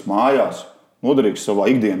noderīgs mājās, noderīgs savā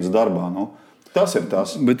ikdienas darbā, Tas ir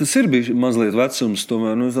tas. Bet tas ir bijis mazliet vecums,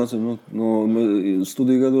 tomēr, no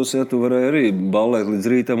studiju gados, tu varēji arī ballēt līdz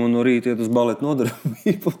rītam un no rīta iet uz balēt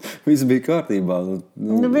nodarbību. Viss bija kārtībā.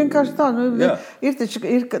 Vienkārši tā,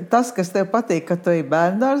 ir tas, kas tev patīk, ka tu ej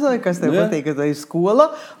bērndārzā, kas tev patīk, ka tu ej skolā,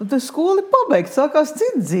 un tu skoli pabeigt, sākās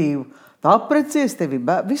citu dzīvu. Tā aprecies tevi,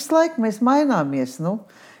 visu laiku mēs maināmies,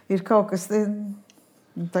 ir kaut kas,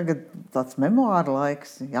 tagad tāds memoāra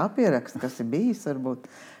laiks, jāpieraksta, kas ir bijis, varbūt.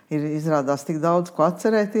 Ir izrādās tik daudz, ko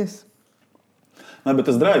atcerēties. Nē, bet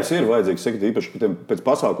tas drives ir vajadzīgs, īpaši pēc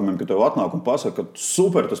pasākumiem, kad tev atnāk un pasaka, ka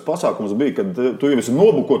super tas pasākums bija, kad tu jau esi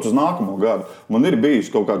nobukots uz nākamo gadu. Man ir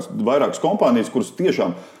bijis kaut kādas vairākas kompānijas, kuras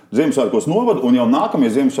tiešām Ziemassvētkos novada un jau nākamie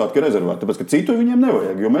Ziemassvētki ir rezervēti, tāpēc, ka citu viņiem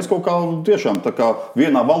nevajag, jo mēs kaut kā tiešām tā kā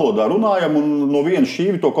vienā valodā runājam un no viena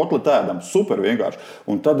šīvi to kotletu ēdam. Super vienkārši.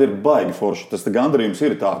 Un tad ir baigi forši. Tas gandarījums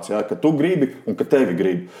ir tāds, ka tu gribi un ka tevi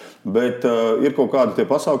gribi. Bet ir kaut kādi tie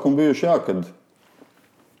pasākumi bijuši, kad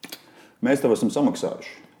mēs tev esam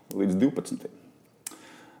samaksājuši līdz 12.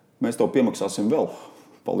 Mēs tev piemaksāsim vēl.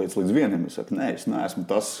 Paliec līdz 1. Es saku, nē, es neesmu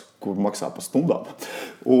tas, kur maksā pa stundām.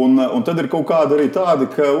 Un tad ir kaut kādi arī tādi,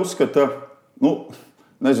 ka uzskata,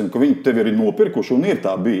 nezinu, ka viņi tevi ir nopirkuši un ir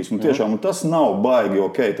tā bijis. Un tiešām tas nav baigi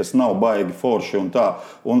ok, tas nav baigi forši un tā.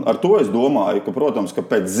 Un ar to es domāju, ka, protams, ka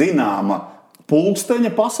pēc zināma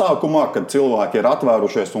pulksteņa pasākumā, kad cilvēki ir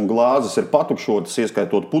atvērušies un glāzes ir patukšotas,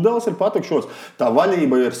 ieskaitot pudeles ir patukšotas, tā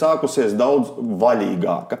vaļība ir sākusies daudz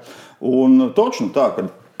vaļīgāka. Un točno tā,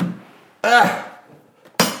 kad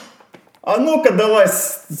nu-ка, давай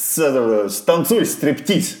станцуй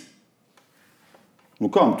стриптиз.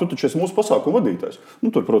 Kā? Tu taču esi mūsu pasākumu vadītājs.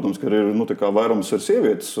 Tur, protams, ka ir vairums ir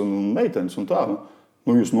sievietes un meitenes un tā.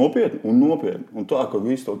 Jūs nopietni. Un tā, ka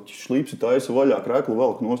visi tev šlīpsi taisa vaļā, krēklu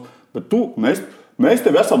velk nos. Bet mēs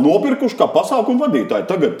tevi esam nopirkuši kā pasākumu vadītāji.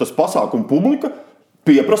 Tagad tas pasākumu publika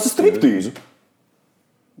pieprasa striptīzu.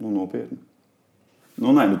 Nopietni.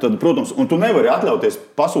 Tad, protams, un tu nevari atļauties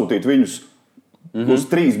pasūtīt viņus uz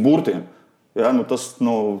 3 burtiem.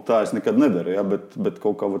 Tā es nekad nedaru, bet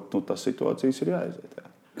kaut kā tās situācijas ir jāaiziet.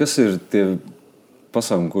 Kas ir tie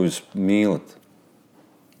pasākumi, ko jūs mīlat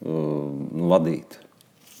vadīt?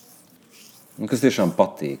 Kas tiešām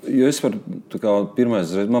patīk? Jo es varu,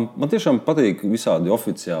 pirmais reiz, man tiešām patīk visādi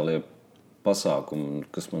oficiālie pasākumi,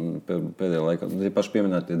 kas man pēdējā laikā, tie paši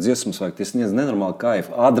pieminētie dziesmas vajag, tie sniedz nenormāli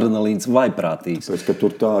kaifu, adrenalīns vaiprātīgs. Pēc, ka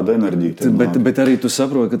tur tāda enerģija. Bet arī tu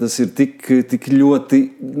saproti, ka tas ir tik ļoti,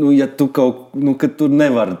 ja tu ka tu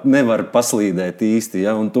nevar paslīdēt īsti,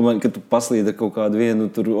 ja? Un tu, kad tu paslīdi ar kaut kādu vienu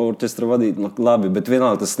tur orķestra vadīt, labi, bet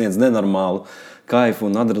vienalga tas sniedz nenormālu kaifu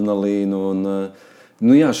un adrenalīnu. Un,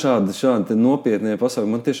 šādi nopietnie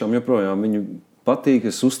pasākumi, man tiešām joprojām viņi patīk,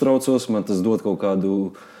 es uztraucos, man tas dod kaut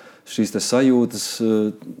kādu šīs sajūtas.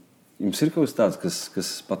 Jums ir kaut kas tāds, kas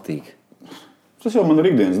patīk? Tas jau man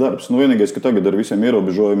ir ikdienas darbs. Vienīgais, ka tagad ar visiem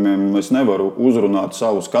ierobežojumiem es nevaru uzrunāt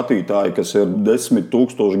savu skatītāju, kas ir 10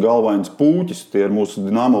 000 galvains pūķis. Tie ir mūsu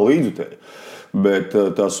Nacionālo līdzjutēji. Bet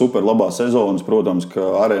tā super labā sezonas, protams, ka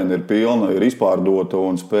arēna ir pilna, ir izpārdota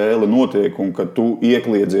un spēle notiek, un kad tu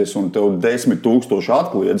iekļiedzies un tev 10 000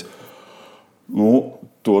 atkliedz,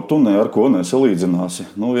 to tu ar ko nesalīdzināsi.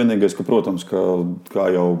 Vienīgais, ka, protams, kā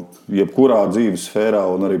jau jebkurā dzīves sfērā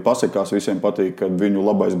un arī pasakās visiem patīk, kad viņu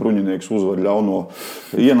labais bruņinieks uzvar ļauno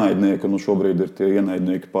ienaidnieku. Šobrīd ir tie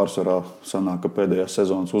ienaidnieki pārsvarā sanāk, ka pēdējās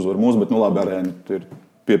sezonas uzvar mūs, bet labi, arēna ir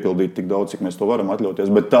piepildīt tik daudz, cik mēs to varam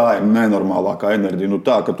atļauties. Bet tā ir nenormālākā enerģija.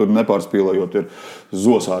 Tā, ka tur nepārspīlējot ir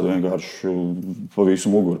zosādi vienkārši pa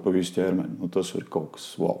visu muguru, pa visu ķermeni. Tas ir kaut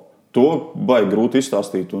kas wow. To baigi grūti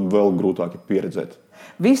izstāstīt un vēl grūtāk ir pieredzēt.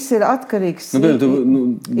 Viss ir atkarīgs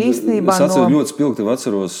īstenībā es atceros, ļoti spilgti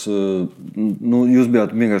atceros, jūs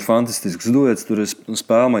bijāt vienkārši fantastisks duets, tur es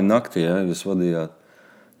spēlmaņu naktī, jūs vadījāt.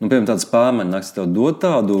 Piemēram, tāda spēlmaņu naktis tev dod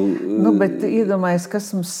tādu... Bet iedomājies,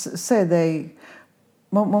 kas mums sēdēja,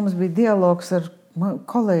 mums bija dialogs ar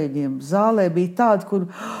kolēģiem, zālē bija tādi, kur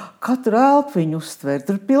katru elpu viņu uztver,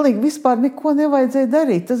 tur pilnīgi vispār neko nevajadzēja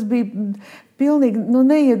darīt, tas bija pilnīgi,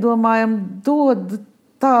 neiedomājam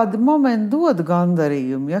tādi momenti dod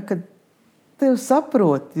gandarījumu, kad tev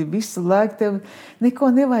saproti visu laiku, tev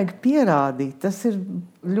neko nevajag pierādīt. Tas ir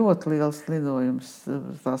ļoti liels lidojums,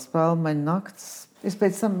 tā spēlmaņu nakts. Es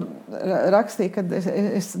pēc tam rakstīju, ka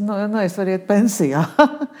es varu iet pensijā.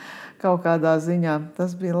 kaut kādā ziņā.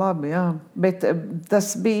 Tas bija labi, jā. Bet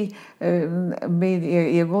tas bija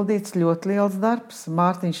ieguldīts ļoti liels darbs.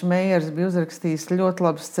 Mārtiņš Meijers bija uzrakstījis ļoti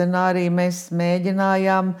labu scenāriju. Mēs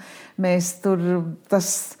mēģinājām,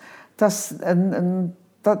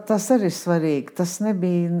 tas arī svarīgi. Tas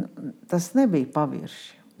nebija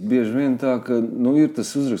pavirši. Bieži vien tā, ka ir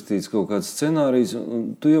tas uzrakstīts kaut kāds scenārijs,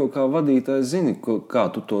 un tu jau kā vadītājs zini, kā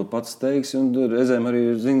tu to pats teiksi, un reizēm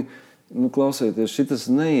arī zini, klausieties, šitas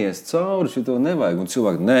neies cauri, šito nevajag, un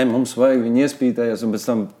cilvēki, nē, mums vajag, viņi iespītējās, un pēc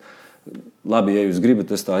tam, labi, ja jūs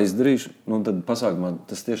gribat, es tā izdarīšu, tad pasākumā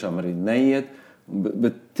tas tiešām arī neiet,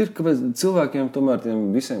 bet ir, kāpēc cilvēkiem tomēr tiem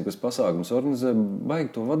visiem, kas pasākums organizē,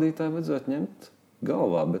 baigi to vadītāju vajadzētu ņemt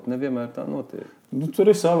galvā, bet nevienmēr tā notiek. Tur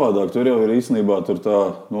ir savādāk. Tur jau ir īstenībā tā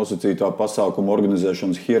nosacītā pasākuma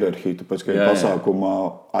organizēšanas hierarhija. Tāpēc, ka ir pasākuma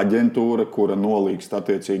aģentūra, kura nolīgst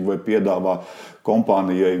attiecīgi vai piedāvā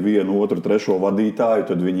kompānijai vienu, otru, trešo vadītāju,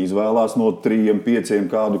 tad viņi izvēlās no 3,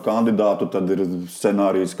 5 kādu kandidātu, tad ir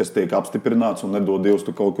scenārijs, kas tiek apstiprināts un nedod Dievs,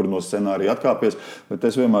 tu kaut kur no scenārija atkāpies. Bet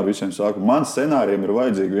es vienmēr visiem saku, man scenārijiem ir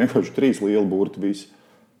vajadzīgi vienkārši 3 lieli burti visi.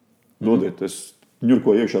 Dodiet, es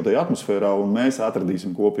ņurko iekšā tajā atmosfērā un mēs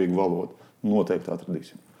atradīsim kopīgu valodu. Noteikti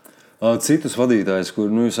atradīsim. Citus vadītājus, kur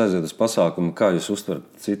jūs aiziet uz pasākumu, kā jūs uztverat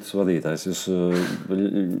citus vadītājus? Jūs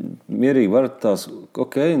mierīgi varat tās,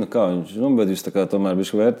 kā viņš, bet jūs tā kā tomēr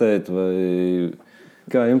bišķi vērtējat, vai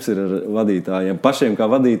kā jums ir ar vadītājiem, pašiem kā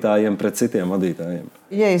vadītājiem pret citiem vadītājiem?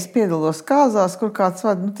 Ja es piedalos kāzās, kur kāds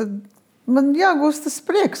vada, tad man jāgūst tas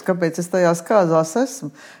prieks, kāpēc es tajās kāzās esmu,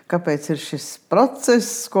 kāpēc ir šis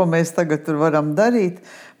process, ko mēs tagad tur varam darīt.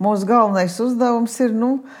 Mūsu galvenais uzdevums ir,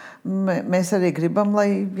 mēs arī gribam,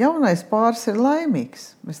 lai jaunais pāris ir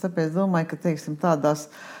laimīgs. Es tāpēc domāju, ka, tādās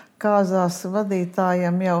kāzās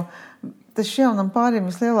vadītājiem jau, tas jaunam pārim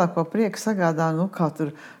vislielāko prieku sagādā, kā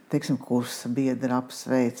tur, kursa biedri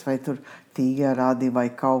apsveic, vai tur tīrādi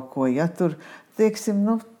vai kaut ko, ja tur,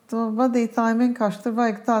 to vadītājiem vienkārši tur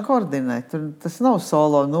vajag tā koordinēt. Tas nav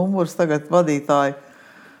solo numurs, tagad vadītājs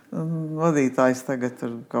tagad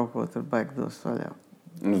tur kaut ko tur baig dos vaļā.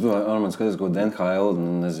 Armands, skaties, ko NHL,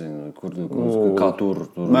 nezinu, kā tur.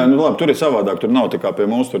 Nē, labi, tur ir savādāk, tur nav tā kā pie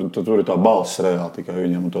mums, tur ir tā balss reāli, tikai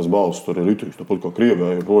viņam tās balss tur ir ritīgs, tāpat kā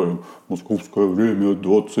Krievijā, mums Kupska время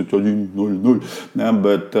 21:00.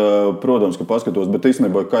 Bet, protams, ka paskatos, bet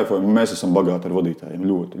īstenībā kaifojam, mēs esam bagāti ar vadītājiem,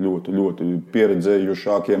 ļoti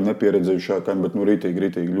pieredzējušākiem, nepieredzējušākiem, bet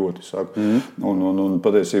ritīgi ļoti saka. Un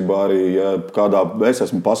patiesībā arī, ja kādā es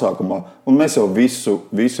esmu pasākumā, un mēs jau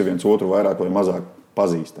visi viens otru vairāk vai mazāk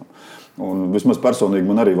pazīstam. Un vismaz personīgi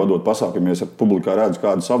man arī vadot pasākumu, ja es publikā redzu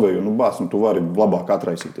kādu savēju, tu vari labāk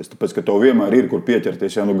atraisīties. Tāpēc, ka tev vienmēr ir, kur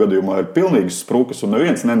pieķerties, ja gadījumā ir pilnīgas sprukas un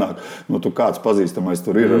neviens nenāk, tu kāds pazīstamais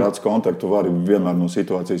tur ir ar acu kontaktu, tu vari vienmēr no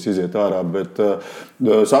situācijas iziet ārā. Bet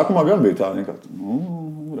sākumā gan bija tā,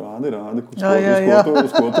 rādi,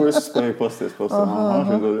 uz ko tu esi spēju pasties.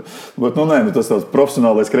 Bet, tas tāds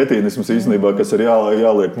profesionālais kretīnisms īstenībā, kas ir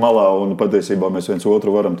jāliek malā, un patiesībā mēs viens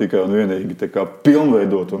otru varam tikai un vienīgi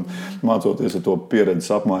pilnveidot un mācoties ar to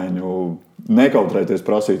pieredzes apmaiņu, nekautrēties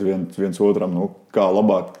prasīt viens otram, kā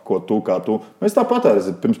labāk, kā tu. Mēs tāpat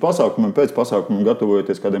arī pirms pasākumiem, pēc pasākumiem,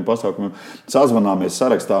 gatavojoties kādiem pasākumiem, sazvanāmies,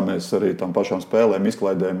 sarakstāmies arī tam pašām spēlēm,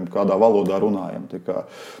 izklaidēm, kādā valodā runājam.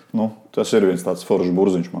 Tas ir viens tāds foršs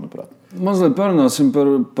burziņš, manuprāt. Mazliet parunāsim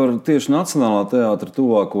par tieši Nacionālā teātra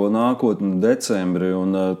tuvāko nākotni decembri. Un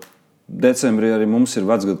decembrī arī mums ir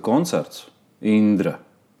vecgadu koncerts Indra,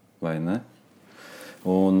 vai ne?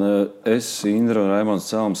 Un es, Indra un Armands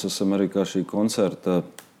esam arī kā šī koncerta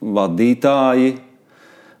vadītāji.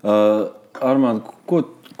 Armand,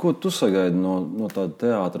 ko tu sagaidi no tāda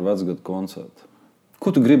teātra vecgadu koncerta? Ko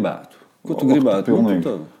tu gribētu?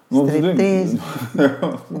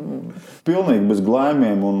 Pilnīgi bez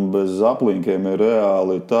glēmiem un bez aplinkiem ir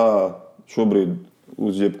reāli tā šobrīd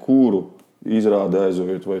uz jebkuru izrādi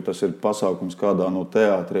aizvēt, vai tas ir pasākums kādā no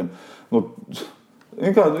teātriem.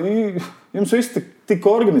 Jums viss tik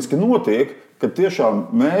organiski notiek, ka tiešām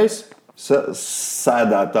mēs,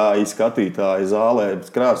 sēdētāji, skatītāji zālē,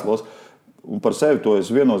 krēslos, un par sevi to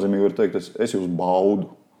es viennozīmīgi varu teikt, es jūs baudu.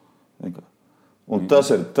 Un tas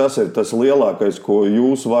ir tas lielākais, ko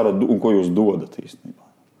jūs varat un ko jūs dodat īstenībā.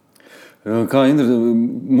 Kā Indra,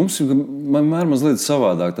 mums ir mazliet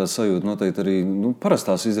savādāk tā sajūta, noteikti arī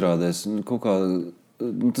parastās izrādēs. Kaut kā,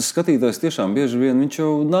 tas skatītājs tiešām bieži vien, viņš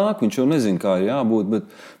jau nāk, viņš jau nezina, kā ir jābūt, bet,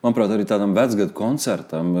 manuprāt, arī tādam vecgadu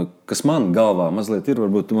koncertam, kas man galvā mazliet ir,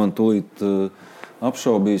 varbūt tu man tūlīt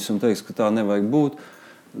apšaubīs un teiks, ka tā nevajag būt,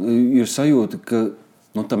 ir sajūta, ka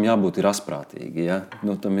tam jābūt ir asprātīgi, ja?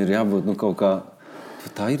 Tam ir jābūt kaut kā,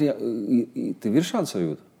 tev ir šāda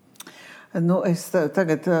sajūta? Es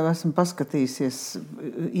tagad esmu paskatījusies,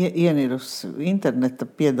 ienirus interneta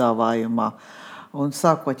piedāvājumā, un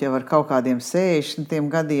sākot jau ar kaut kādiem 60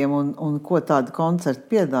 gadiem, un ko tādu koncertu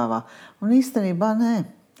piedāvā. Un īstenībā nē.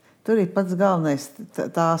 Tur ir pats galvenais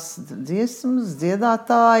tās dziesmas,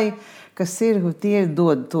 dziedātāji, kas ir, tie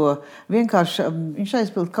dod to vienkārši, viņš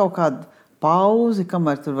aizpild kaut kādu pauzi,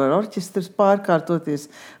 kamēr tur var orķestrs pārkārtoties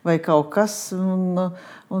vai kaut kas,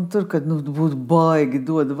 un tur, kad būtu baigi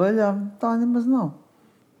dod vaļā, tā nemaz nav.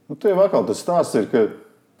 Tie vakal tas stāsts ir, ka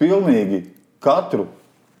pilnīgi katru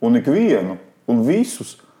un ikvienu un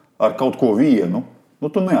visus ar kaut ko vienu,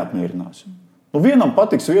 tu neatmierināsi. Vienam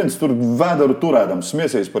patiks viens tur vēdaru turēdams,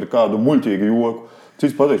 smiesies par kādu muļķīgu joku.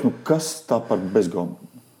 Cits pateiks, kas tā par bezgalmu?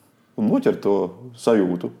 Un noķer to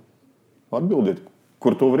sajūtu. Atbildiet,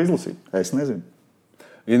 kur to var izlasīt? Es nezinu.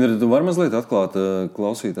 Indra, tu vari mazliet atklāt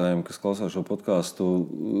klausītājiem, kas klausās šo podcastu,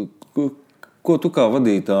 ko tu kā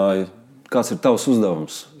vadītāji, kāds ir tavs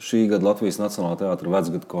uzdevums šī gada Latvijas Nacionālā teātra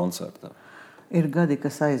vecgada koncertā? Ir gadi,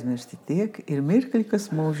 kas aizmirsti tiek, ir mirkļi, kas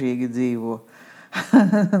mūžīgi dzīvo.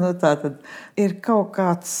 Tā tad ir kaut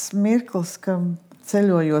kāds mirklis, ka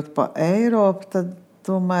ceļojot pa Eiropu, tad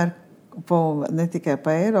tomēr ne tikai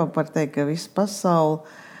pa Eiropu, var teikt, ka visu pasauli,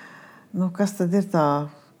 kas tad ir tā,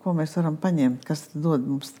 ko mēs varam paņemt, kas dod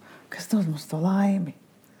mums to laimi,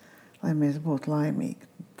 lai mēs būtu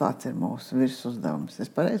laimīgi. Tāds ir mūsu virsuzdevums.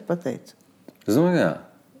 Es pareizi pateicu. Es domāju, jā,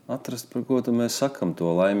 atrast, par ko mēs sakam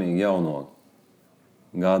to laimīgi jauno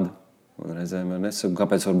gadu. Un reizēm nesaku,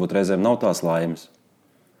 kāpēc varbūt reizēm nav tās laimes.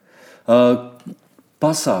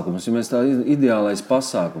 Pasākums, ja mēs tā ideālais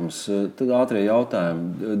pasākums, tad ātrie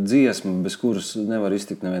jautājumi, dziesma, bez kuras nevar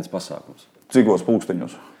iztikt neviens pasākums. Cikos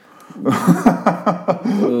pulksteņos?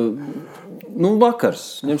 Vakars,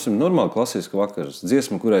 ņemsim normāli klasisku vakars,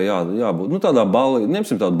 dziesma, kurai jābūt, tādā ballī,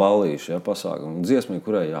 ņemsim tādu ballīšu, pasākumu, dziesmai,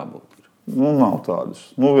 kurai jābūt. Nav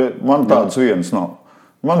tādas. Man tādas vienas nav.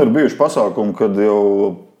 Man ir bijuši pasākumi, kad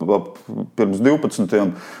jau pirms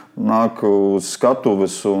 12. nāk uz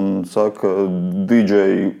skatuves un saka,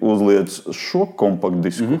 DJ uzliec šo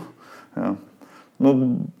kompaktdisku. Jā.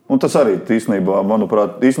 Un tas arī īstenībā,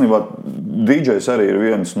 manuprāt, DJs arī ir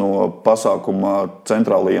viens no pasākuma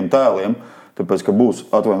centrālajiem tēliem, tāpēc, ka būs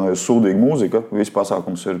atvainojos sūdīga mūzika, viss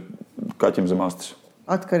pasākums ir kaķim zem astes.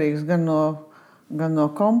 Atkarīgs gan no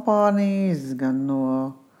kompānijas, gan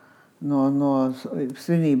no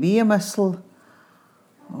svinību iemeslu.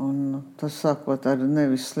 Un tas sākot ar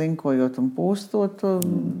nevis slinkojot un pūstot,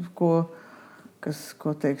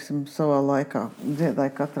 ko teiksim, savā laikā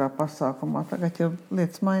dziedāja katrā pasākumā. Tagad jau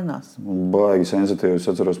lietas mainās. Baigi sensitīvi. Es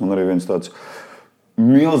atceros, man arī viens tāds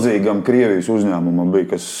milzīgam Krievijas uzņēmumam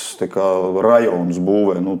bija, kas rajonus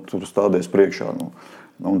būvē, tur stādies priekšā.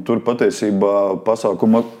 Un tur patiesībā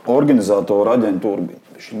pasākuma organizātora aģentūra bija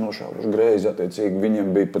nošāvuši greizi. Attiecīgi,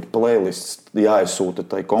 viņiem bija pat playlists jāizsūta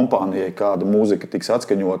tai kompānijai, kāda mūzika tiks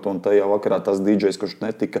atskaņota. Un tajā vakarā tas DJs, kurš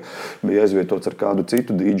netika, bija aizvietots ar kādu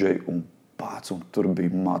citu DJ. Un tur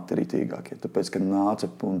bija materitīgākie. Tāpēc, ka nāca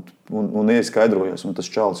un ieskaidrojās. Un tas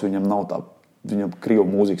čalis viņam nav tā, viņam krievu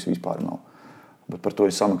mūzikas vispār nav. Bet par to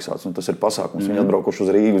ir samaksāts. Un tas ir pasākums. Viņi atbraukuši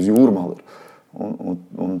uz Rīgu, uz Jūrmali.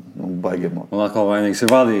 Un baigiem no. Un atkal vainīgs ir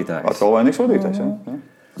vadītājs. Atkal vainīgs vadītājs, jā.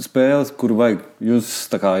 Spēles, kuru vajag, jūs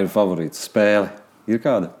tā kā ir favorīts. Spēle ir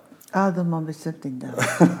kāda? Man bija 7 dēļ.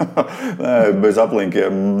 Nē, bez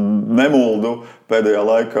aplinkiem nemuldu pēdējā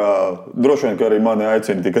laikā. Droši vien, ka arī mani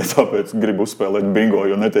aicina tikai tāpēc gribu uzspēlēt bingo,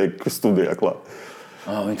 jo netiek studijā klāt.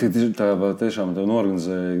 Viņi tiešām tev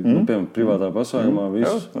norganizēja, piemēram, privātā pasākumā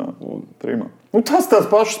visu. Jā, primā. Tas tās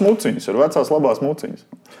pašas muciņas, ir vecās labās muciņas.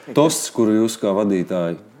 Tosts, kuru jūs kā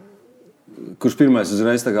vadītāji, kurš pirmais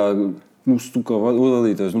uzreiz tā kā, tu kā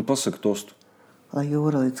vadītājs, pasaka tostu. Lai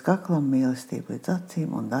jūra līdz kaklam, mīlestība līdz acīm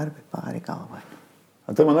un darbi pāri galvai.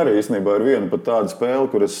 Te man arī īstenībā ir viena pat tāda spēle,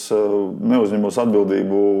 kur es neuzņemos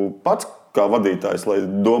atbildību pats kā vadītājs, lai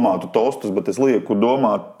domātu tostus, bet es lieku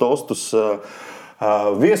domāt tostus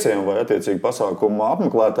viesiem vai attiecīgi pasākuma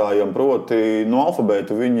apmeklētājiem, proti no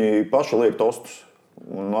alfabēta viņi paši liek tostus.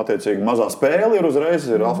 Un attiecīgi mazā spēle ir uzreiz,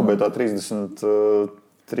 ir alfabētā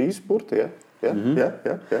 33 burti, jā.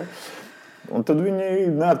 Un tad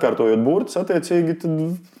viņi neatkārtojot burtus, attiecīgi,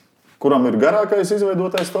 kuram ir garākais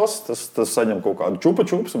izveidotais tosts, tas saņem kaut kādu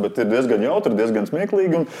čupa-čupsu, bet ir diezgan jautri, diezgan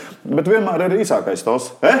smieklīgi, bet vienmēr ir īsākais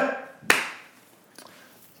tosts.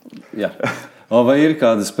 Jā. Vai ir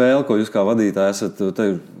kāda spēle, ko jūs kā vadītāji esat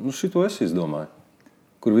teikt, šito es izdomāju,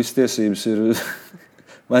 kur visas tiesības ir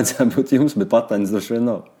vajadzētu būt jums, bet patents droši vien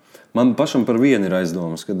nav. Man pašam par vienu ir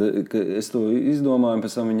aizdomas, kad es to izdomāju,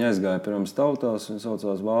 pēc tam viņi aizgāja pirms tautās, viņi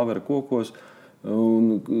saucās Vāvera kokos,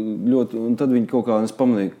 un tad viņi kaut kā, es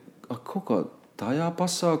pamanīju, kaut kā tajā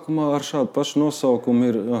pasākumā ar šādu pašu nosaukumu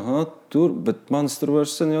ir, tur, bet manis tur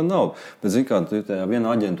vairs sen jau nav. Bet, zin kā, tu tajā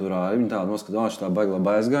vienā aģentūrā, viņi tā noskatā, šitā baigi labi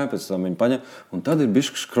aizgāja, pēc tam viņi paņem, un tad ir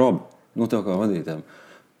bišķi škrobi, tev kā vadītājiem.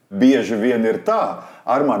 Bieži vien ir tā,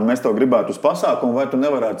 Armand, mēs tev gribētu uz pasākumu, vai tu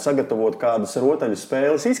nevarētu sagatavot kādas rotaļu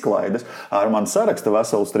spēles izklaides. Armands saraksta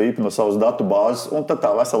veselu strīpu no savas datu bāzes, un tad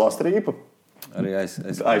tā veselā strīpa arī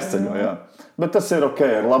aizceļo, jā. Bet tas ir ok,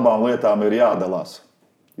 ar labām lietām ir jādalās.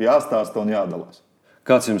 Jāstāsta un jādalās.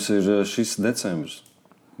 Kāds jums ir šis decembris?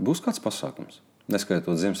 Būs kāds pasākums?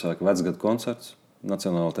 Neskaitot Ziemassvētku vecgadu koncerts,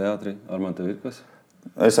 Nacionālo teātrī. Armand, tev ir kas?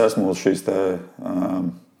 Es esmu uz šīs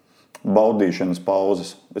baudīšanas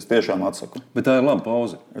pauzes. Es tiešām atsaku. Bet tā ir laba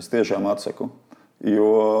pauze. Es tiešām atsaku. Jo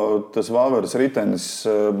tas Vakaras ritenis,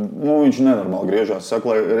 viņš nenormāli griežās.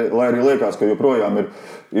 Saka, lai arī liekas, ka joprojām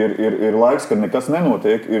ir laiks, kad nekas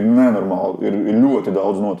nenotiek, ir nenormāli. Ir ļoti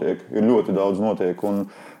daudz notiek. Un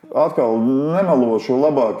atkal nemelošu,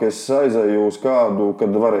 labāk es aizēju uz kādu,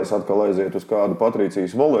 kad varēs atkal aiziet uz kādu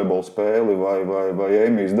Patrīcijas volejbola spēli vai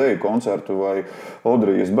Eimijas deju koncertu vai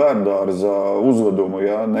Odrijas bērndārza uzvedumu,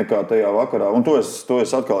 nekā tajā vakarā. Un to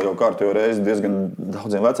es atkal jau kārtējo reizi diezgan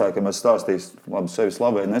daudziem vecākiem esmu stāstījis, labi sevi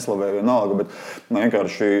slavēju, neslavēju vienalga, bet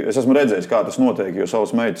vienkārši es esmu redzējis, kā tas notiek, jo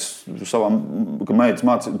savas meitas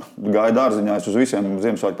gāja dārziņā, es uz visiem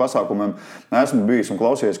Ziemassvētku pasākumiem esmu bijis un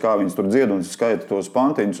klausījies, kā viņas tur dzied un skaita tos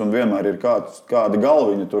pantiņus. Un vienmēr ir kādi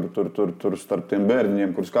galviņi tur starp tiem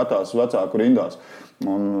bērniņiem, kur skatās vecāku rindās.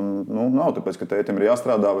 Un, nav tāpēc, ka tētim ir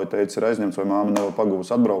jāstrādā, vai tētis ir aizņemts, vai māma nav pagūs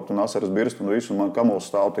atbraukt un asaras birst un visu, un man kamuls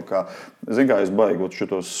stāv. Zin kā es baigot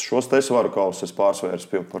šos te svaru kausus pārsvērs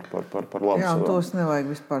par labu. Jā, un tos nevajag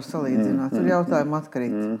vispār salīdzināt. Tur jautājumi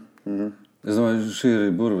atkarīt. Es domāju, šī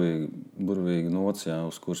ir burvīga nots,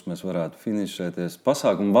 uz kuras mēs varētu finišēties.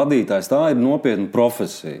 Pasākuma vadītājs, tā ir nopietna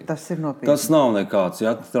profesija. Tas ir nopietni. Tas nav nekāds,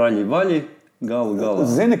 traļi vaļi, galā.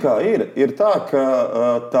 Zini, kā ir? Ir tā, ka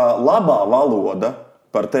tā labā valoda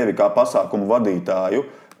par tevi kā pasākumu vadītāju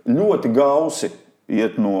ļoti gausi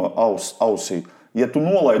iet no ausī. Ja tu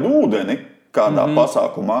nolaid ūdeni kādā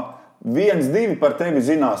pasākumā, 1-2 par tevi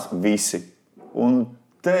zinās visi. Un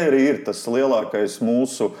te arī ir tas lielākais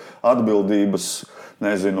mūsu atbildības,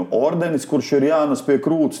 ordenis, kurš ir jānes pie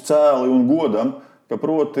krūts cēli un godam, ka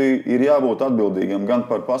proti ir jābūt atbildīgam gan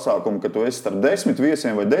par pasākumu, ka tu esi starp 10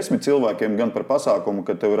 viesiem vai 10 cilvēkiem, gan par pasākumu,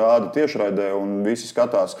 ka tev rāda tiešraidē un visi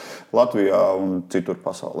skatās Latvijā un citur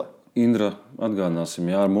pasaulē. Indra, atgādināsim,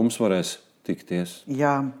 ar mums varēs tikties.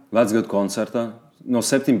 Jā. Vecgadu koncertā no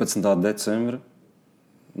 17. decembra.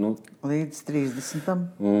 Līdz 30.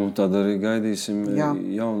 Un tad arī gaidīsim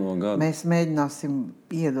jauno gadu. Mēs mēģināsim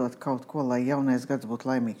iedot kaut ko, lai jaunais gads būtu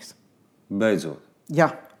laimīgs. Beidzot. Jā.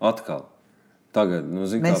 Atkal. Tagad,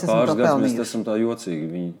 kā pāris gadus mēs esam tā jocīgi,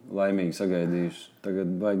 viņi laimīgi sagaidījuši.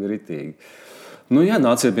 Tagad baigi ritīgi.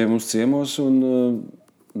 Nāciet pie mums ciemos un,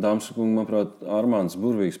 dāmas un kungi, manuprāt, Armands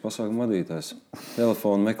burvīgs pasākuma vadītājs.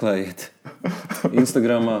 Telefonu meklējiet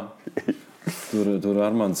Instagramā. Tur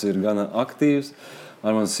Armands ir gana aktīvs.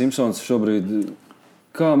 Armands Simsons šobrīd,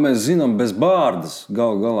 kā mēs zinām, bez bārdas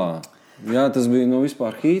galā. Jā, tas bija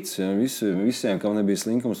vispār hīts. Visiem, kam nebija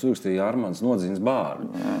slinkums, rakstīja Armands nodzīnas bārdu.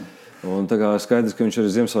 Un tā kā skaidrs, ka viņš arī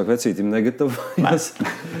Ziemassvētku vecītim negatavojas.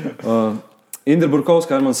 Indra,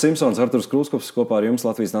 Burkovska, Armands Simsons, Arturs, Krūzkops kopā ar jums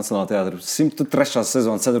Latvijas Nacionālo teātra 103.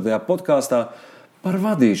 sezonas 4. podkāstā. Par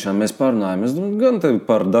vadīšanu mēs parunājam. Gan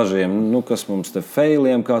par dažiem, kas mums te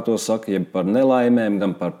feiliem, kā to saka, jeb par nelaimēm,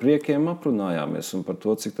 gan par priekiem aprunājāmies. Un par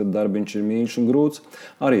to, cik tad darbiņš ir mīļš un grūts.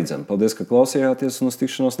 Arī dzen. Paldies, ka klausījāties un uz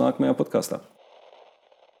tikšanos nākamajā podkāstā.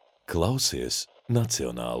 Klausies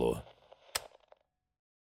Nacionālo.